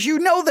Judges, you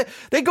know that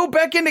they go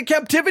back into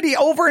captivity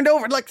over and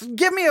over. Like,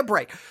 give me a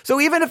break.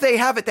 So even if they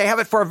have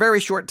it for a very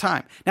short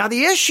time. Now,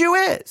 the issue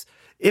is,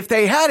 if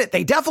they had it,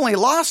 they definitely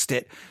lost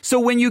it. So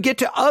when you get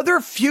to other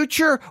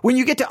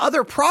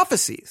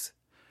prophecies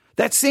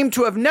that seem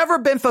to have never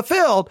been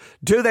fulfilled,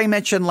 do they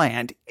mention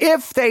land?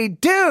 If they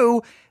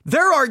do,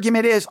 their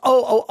argument is,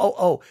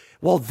 well,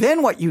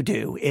 then what you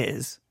do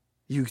is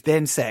you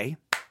then say,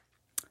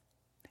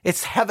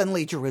 it's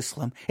heavenly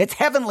Jerusalem. It's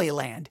heavenly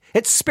land.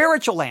 It's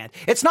spiritual land.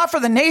 It's not for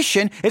the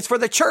nation. It's for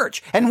the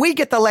church. And we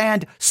get the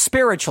land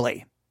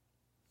spiritually.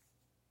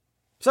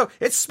 So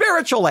it's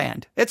spiritual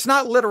land. It's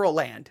not literal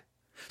land.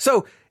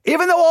 So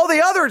even though all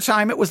the other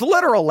time it was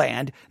literal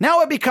land,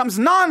 now it becomes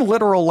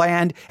non-literal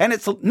land, and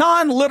it's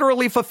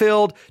non-literally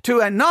fulfilled to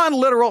a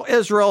non-literal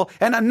Israel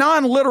in a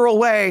non-literal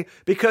way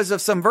because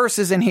of some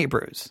verses in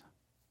Hebrews.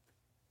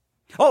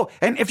 Oh,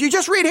 and if you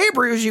just read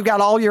Hebrews, you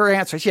got all your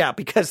answers. Yeah,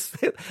 because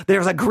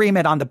there's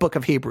agreement on the book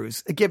of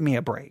Hebrews. Give me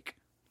a break.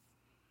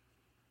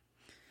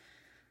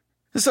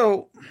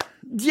 So,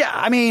 yeah,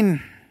 I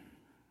mean,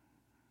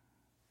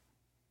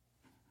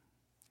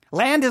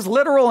 land is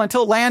literal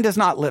until land is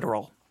not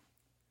literal.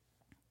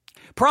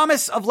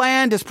 Promise of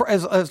land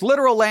is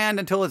literal land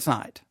until it's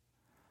not.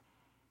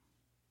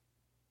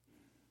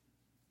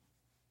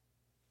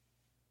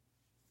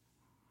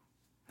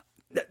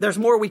 There's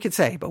more we could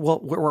say, but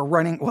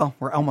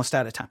we're almost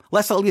out of time.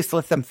 Let's at least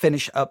let them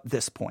finish up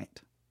this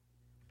point.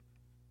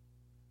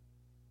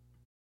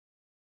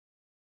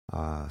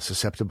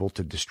 Susceptible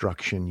to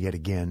destruction. Yet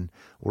again,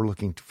 we're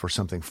looking for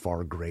something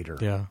far greater.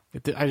 Yeah.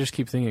 I just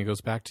keep thinking it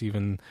goes back to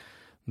even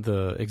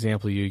the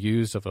example you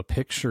used of a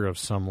picture of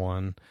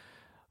someone.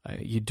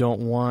 You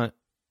don't want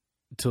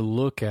to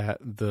look at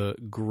the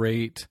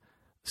great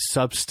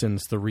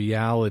substance, the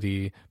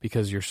reality,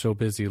 because you're so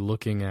busy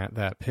looking at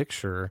that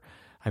picture.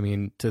 I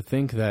mean, to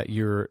think that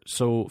you're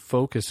so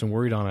focused and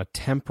worried on a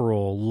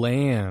temporal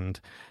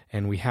land,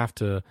 and we have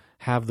to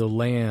have the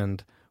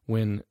land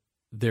when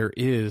there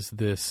is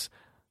this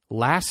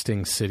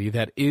lasting city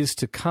that is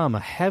to come, a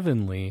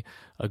heavenly,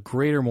 a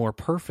greater, more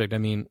perfect. I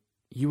mean,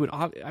 you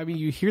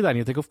hear that and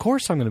you think, of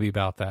course I'm going to be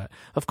about that.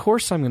 Of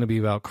course I'm going to be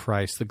about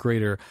Christ, the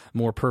greater,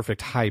 more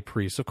perfect high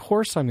priest. Of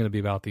course I'm going to be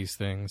about these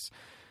things.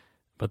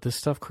 But this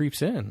stuff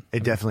creeps in.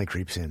 It definitely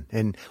creeps in.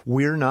 And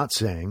we're not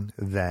saying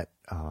that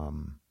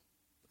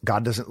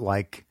God doesn't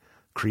like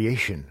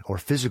creation or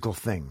physical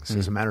things.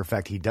 As a matter of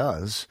fact, he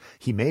does.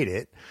 He made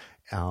it.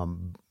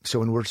 So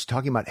when we're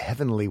talking about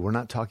heavenly, we're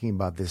not talking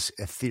about this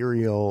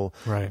ethereal,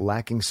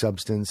 lacking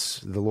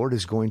substance. The Lord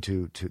is going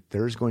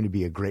there is going to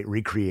be a great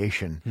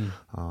recreation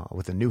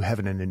with a new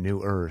heaven and a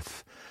new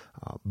earth.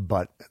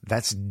 But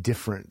that's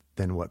different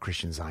than what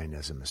Christian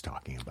Zionism is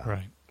talking about.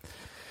 Right.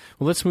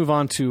 Well, let's move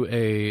on to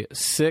a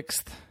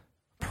sixth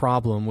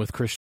problem with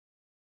Christian.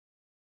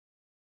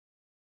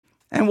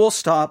 And we'll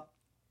stop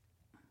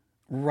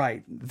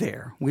right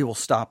there. We will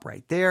stop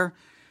right there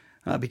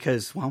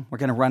because, well, we're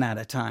going to run out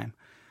of time.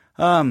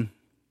 I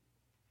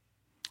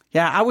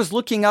was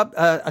looking up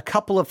a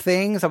couple of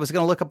things. I was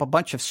going to look up a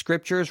bunch of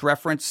scriptures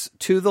reference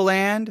to the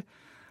land.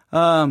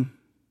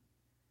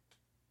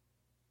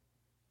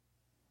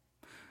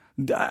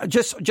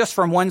 Just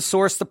from one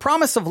source, the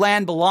promise of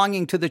land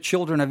belonging to the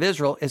children of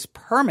Israel is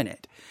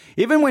permanent.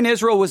 Even when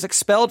Israel was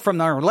expelled from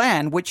their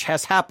land, which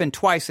has happened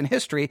twice in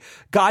history,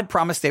 God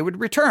promised they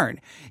would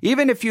return.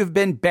 Even if you've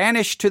been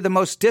banished to the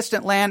most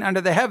distant land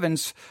under the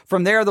heavens,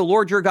 from there the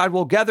Lord your God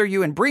will gather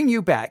you and bring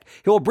you back.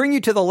 He will bring you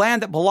to the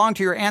land that belonged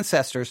to your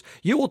ancestors.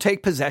 You will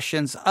take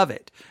possessions of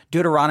it.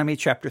 Deuteronomy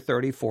chapter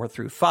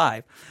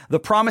 30:4-5. The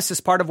promise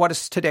is part of what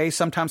is today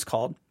sometimes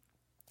called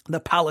the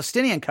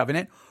Palestinian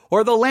covenant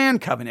or the land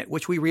covenant,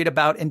 which we read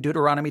about in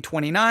Deuteronomy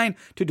 29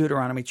 to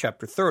Deuteronomy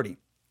chapter 30.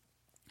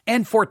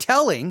 And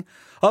foretelling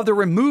of the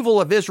removal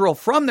of Israel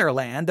from their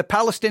land, the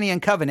Palestinian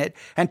covenant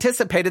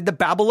anticipated the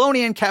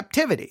Babylonian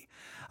captivity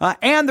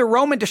and the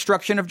Roman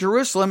destruction of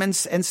Jerusalem in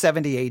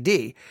 70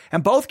 AD.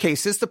 In both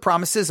cases, the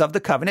promises of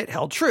the covenant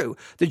held true.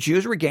 The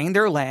Jews regained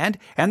their land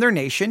and their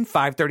nation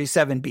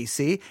 537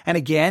 BC and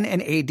again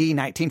in AD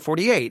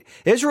 1948.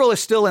 Israel is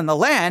still in the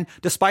land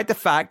despite the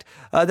fact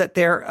that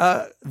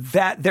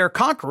their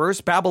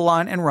conquerors,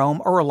 Babylon and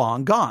Rome, are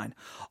long gone.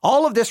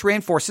 All of this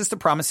reinforces the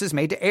promises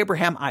made to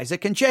Abraham,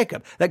 Isaac, and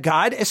Jacob, that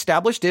God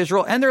established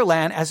Israel and their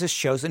land as his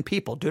chosen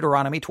people,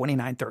 Deuteronomy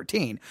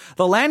 29:13.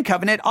 The land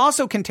covenant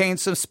also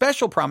contains some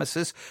special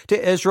promises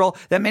to Israel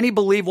that many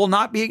believe will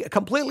not be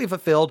completely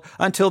fulfilled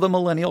until the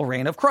millennial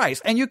reign of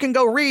Christ. And you can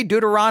go read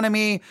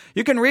Deuteronomy,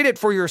 you can read it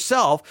for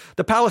yourself,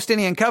 the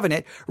Palestinian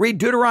covenant, read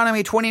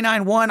Deuteronomy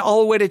 29:1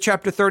 all the way to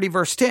chapter 30,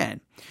 verse 10.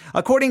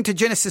 According to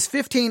Genesis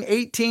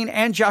 15:18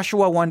 and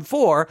Joshua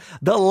 1:4,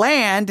 the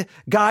land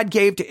God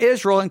gave to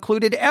Israel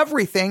included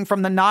everything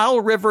from the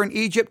Nile River in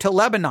Egypt to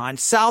Lebanon,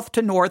 south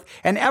to north,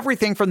 and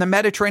everything from the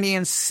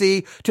Mediterranean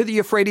Sea to the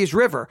Euphrates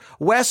River,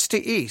 west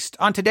to east.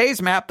 On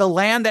today's map, the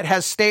land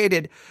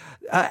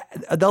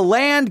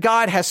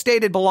God has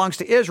stated belongs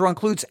to Israel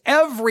includes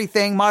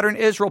everything modern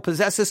Israel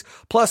possesses,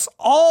 plus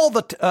all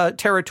the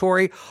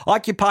territory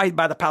occupied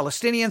by the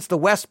Palestinians, the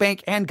West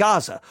Bank, and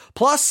Gaza,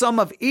 plus some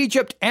of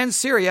Egypt and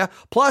Syria,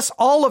 plus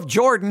all of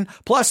Jordan,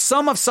 plus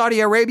some of Saudi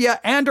Arabia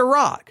and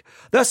Iraq.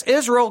 Thus,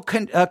 Israel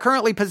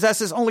currently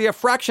possesses only a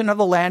fraction of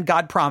the land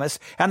God promised,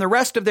 and the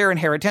rest of their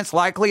inheritance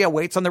likely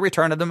awaits on the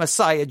return of the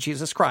Messiah,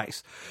 Jesus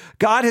Christ.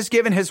 God has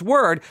given his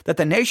word that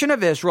the nation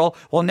of Israel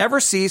will never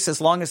cease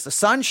as long as the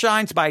sun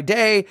shines by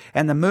day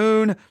and the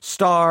moon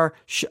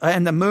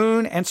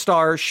and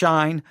stars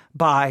shine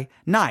by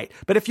night.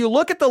 But if you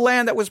look at the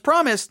land that was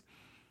promised,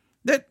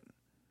 that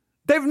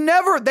they've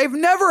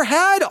never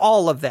had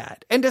all of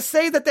that. And to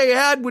say that they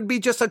had would be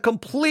just a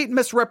complete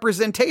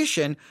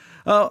misrepresentation.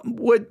 It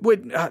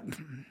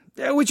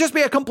would just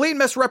be a complete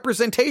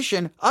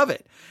misrepresentation of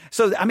it.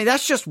 So, I mean,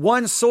 that's just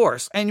one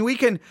source. And we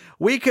could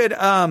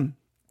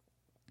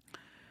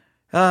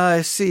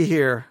see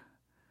here.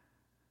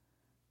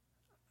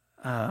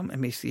 Let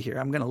me see here.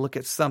 I'm going to look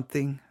at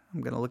something.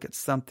 I'm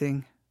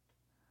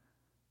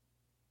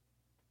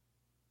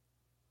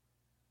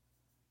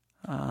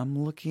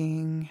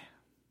looking.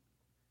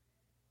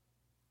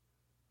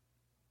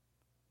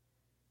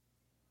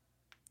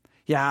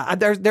 Yeah,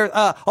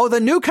 the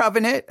new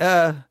covenant.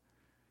 The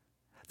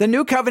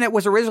new covenant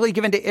was originally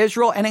given to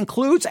Israel and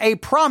includes a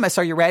promise.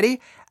 Are you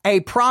ready? A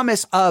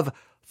promise of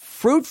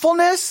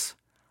fruitfulness,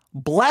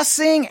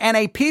 blessing, and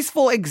a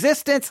peaceful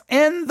existence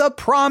in the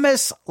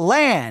promised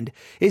land.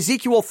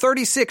 Ezekiel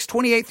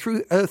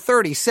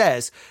 36:28-30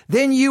 says,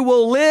 "Then you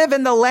will live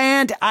in the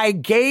land I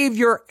gave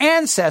your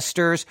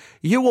ancestors.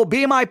 You will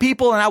be my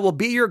people and I will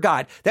be your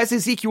God." That's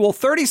Ezekiel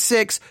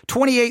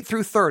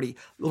 36:28-30.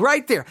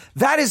 Right there.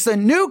 That is the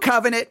new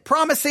covenant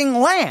promising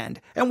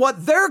land. And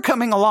what they're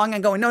coming along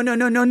and going,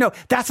 no.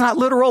 That's not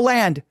literal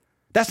land.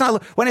 That's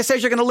not, when it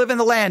says you're going to live in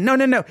the land. No.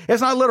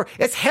 It's not literal.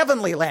 It's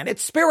heavenly land.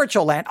 It's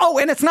spiritual land. Oh,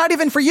 and it's not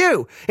even for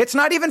you. It's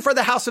not even for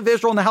the house of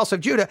Israel and the house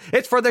of Judah.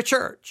 It's for the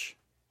church.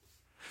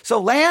 So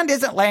land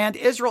isn't land.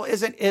 Israel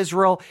isn't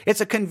Israel. It's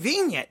a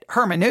convenient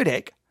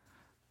hermeneutic,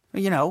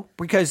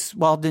 because,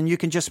 well, then you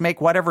can just make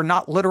whatever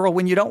not literal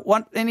when you don't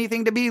want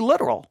anything to be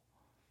literal.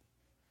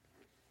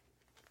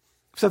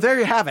 So there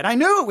you have it. I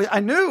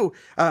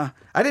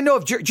didn't know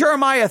if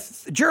Jeremiah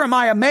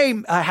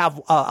may have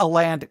a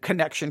land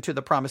connection to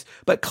the promise,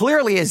 but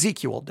clearly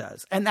Ezekiel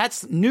does. And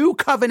that's new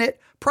covenant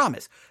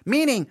promise,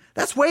 meaning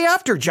that's way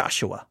after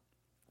Joshua.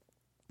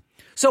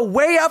 So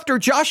way after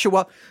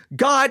Joshua,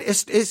 God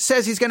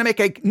says he's going to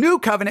make a new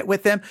covenant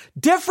with them,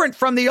 different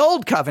from the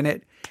old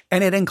covenant.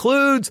 And it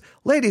includes,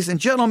 ladies and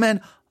gentlemen,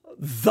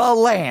 the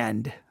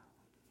land.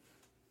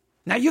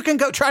 Now you can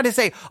go try to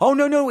say, oh,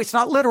 no, it's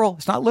not literal.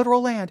 It's not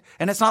literal land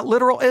and it's not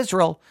literal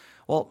Israel.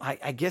 Well,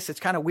 I guess it's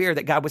kind of weird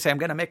that God would say, I'm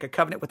going to make a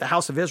covenant with the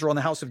house of Israel and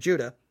the house of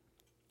Judah,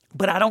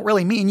 but I don't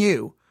really mean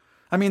you.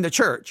 I mean the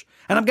church,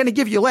 and I'm going to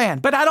give you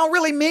land, but I don't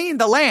really mean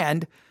the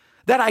land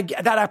that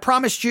I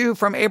promised you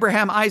from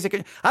Abraham,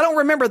 Isaac. I don't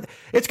remember.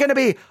 It's going to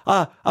be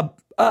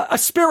a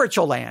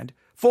spiritual land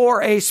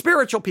for a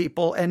spiritual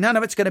people, and none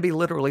of it's going to be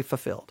literally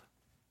fulfilled.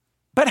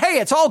 But hey,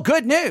 it's all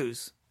good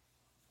news.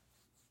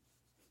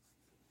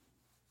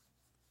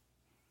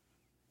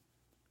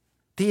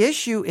 The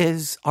issue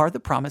is, are the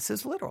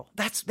promises literal?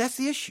 That's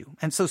the issue.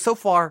 And so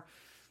far,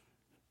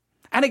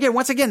 and again,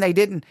 once again, they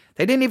didn't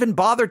even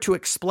bother to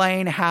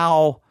explain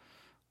how.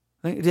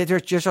 They're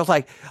just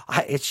like,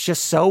 it's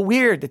just so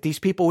weird that these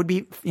people would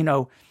be,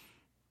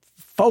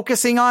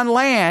 focusing on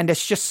land.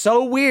 It's just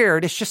so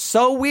weird. It's just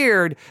so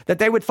weird that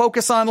they would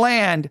focus on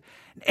land.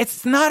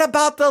 It's not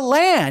about the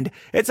land.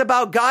 It's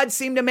about God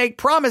seemed to make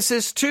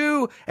promises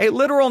to a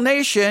literal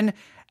nation,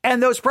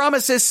 and those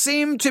promises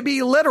seem to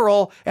be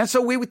literal, and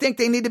so we would think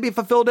they need to be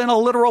fulfilled in a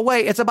literal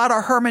way. It's about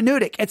our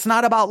hermeneutic. It's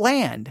not about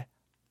land.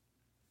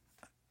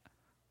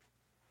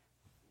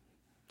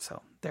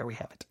 So there we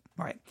have it.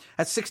 All right.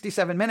 That's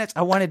 67 minutes.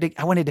 I wanted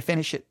to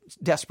finish it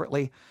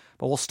desperately,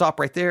 but we'll stop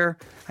right there.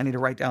 I need to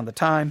write down the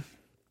time.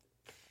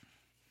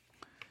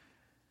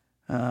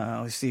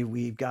 Let's see.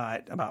 We've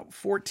got about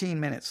 14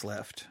 minutes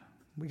left.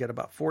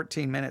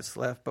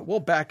 But we'll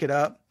back it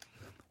up.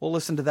 We'll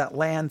listen to that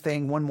land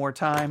thing one more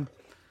time.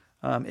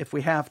 If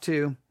we have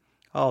to.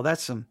 Oh,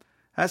 that's some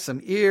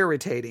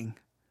irritating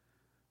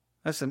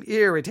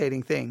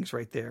things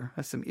right there.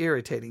 That's some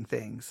irritating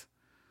things,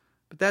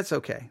 but that's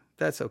okay.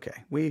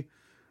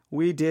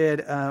 We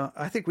did,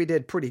 I think we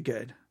did pretty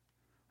good.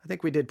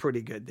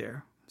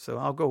 There.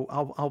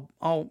 So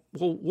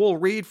we'll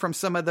read from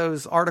some of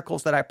those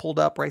articles that I pulled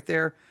up right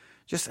there.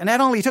 And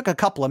that only took a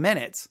couple of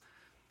minutes.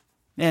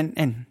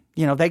 And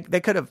they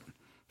could have,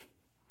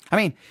 I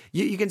mean,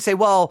 you can say,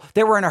 well,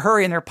 they were in a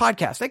hurry in their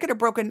podcast. They could have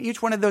broken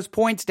each one of those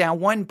points down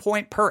 1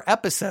 point per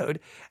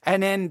episode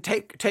and then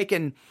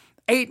taken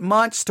 8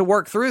 months to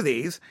work through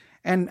these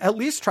and at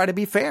least try to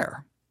be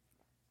fair.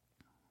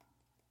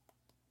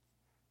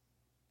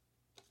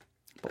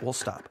 But we'll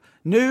stop.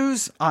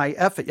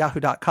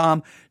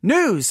 newsif@yahoo.com.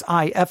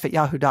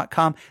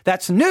 newsif@yahoo.com.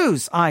 That's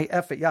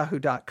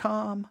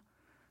newsif@yahoo.com.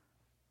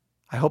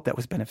 I hope that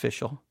was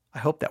beneficial. I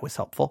hope that was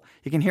helpful.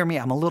 You can hear me.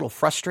 I'm a little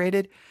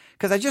frustrated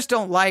because I just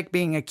don't like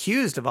being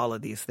accused of all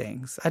of these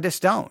things. I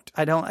just don't.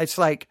 It's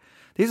like,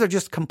 these are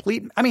just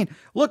complete. I mean,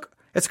 look,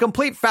 it's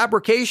complete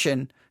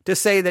fabrication to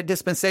say that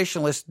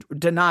dispensationalists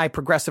deny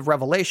progressive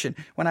revelation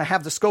when I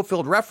have the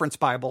Scofield Reference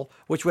Bible,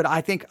 which would,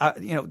 I think,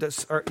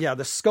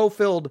 the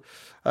Scofield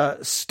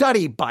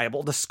Study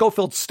Bible, the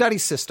Scofield Study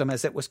System,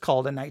 as it was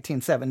called in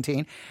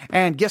 1917.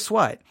 And guess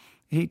what?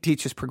 He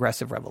teaches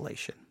progressive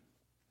revelation.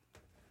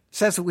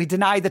 Says that we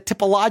deny the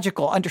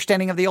typological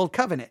understanding of the Old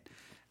Covenant.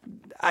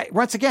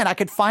 Once again, I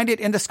could find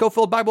it in the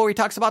Scofield Bible where he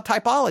talks about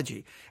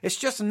typology.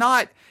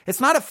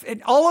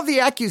 All of the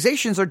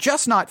accusations are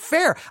just not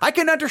fair. I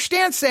can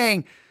understand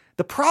saying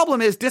the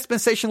problem is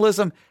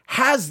dispensationalism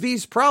has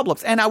these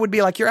problems. And I would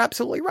be like, you're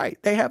absolutely right.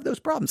 They have those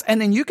problems. And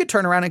then you could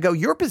turn around and go,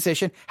 your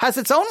position has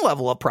its own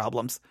level of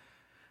problems.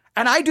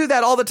 And I do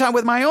that all the time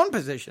with my own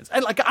positions.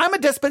 And like, I'm a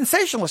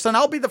dispensationalist, and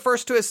I'll be the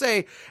first to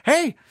say,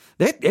 hey,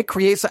 it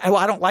creates, well,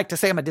 I don't like to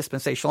say I'm a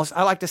dispensationalist.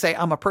 I like to say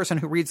I'm a person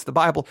who reads the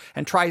Bible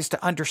and tries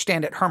to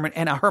understand it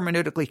in a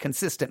hermeneutically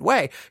consistent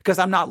way, because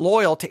I'm not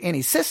loyal to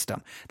any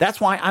system.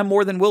 That's why I'm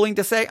more than willing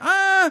to say,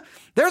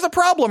 there's a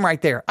problem right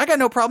there. I got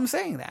no problem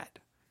saying that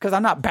because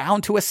I'm not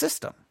bound to a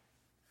system.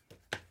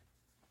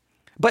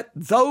 But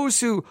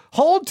those who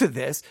hold to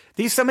this,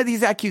 some of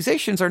these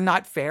accusations are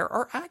not fair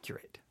or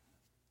accurate.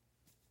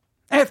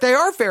 And if they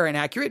are fair and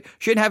accurate,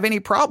 shouldn't have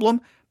any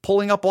problem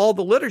pulling up all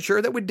the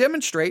literature that would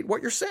demonstrate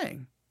what you're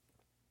saying.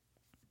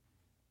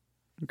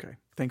 Okay,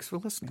 thanks for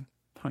listening.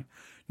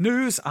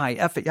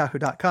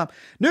 newsif@yahoo.com.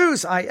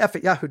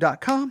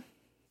 newsif@yahoo.com.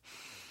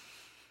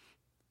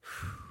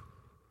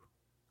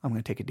 I'm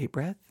going to take a deep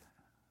breath,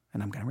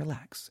 and I'm going to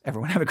relax.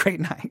 Everyone have a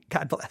great night.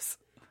 God bless.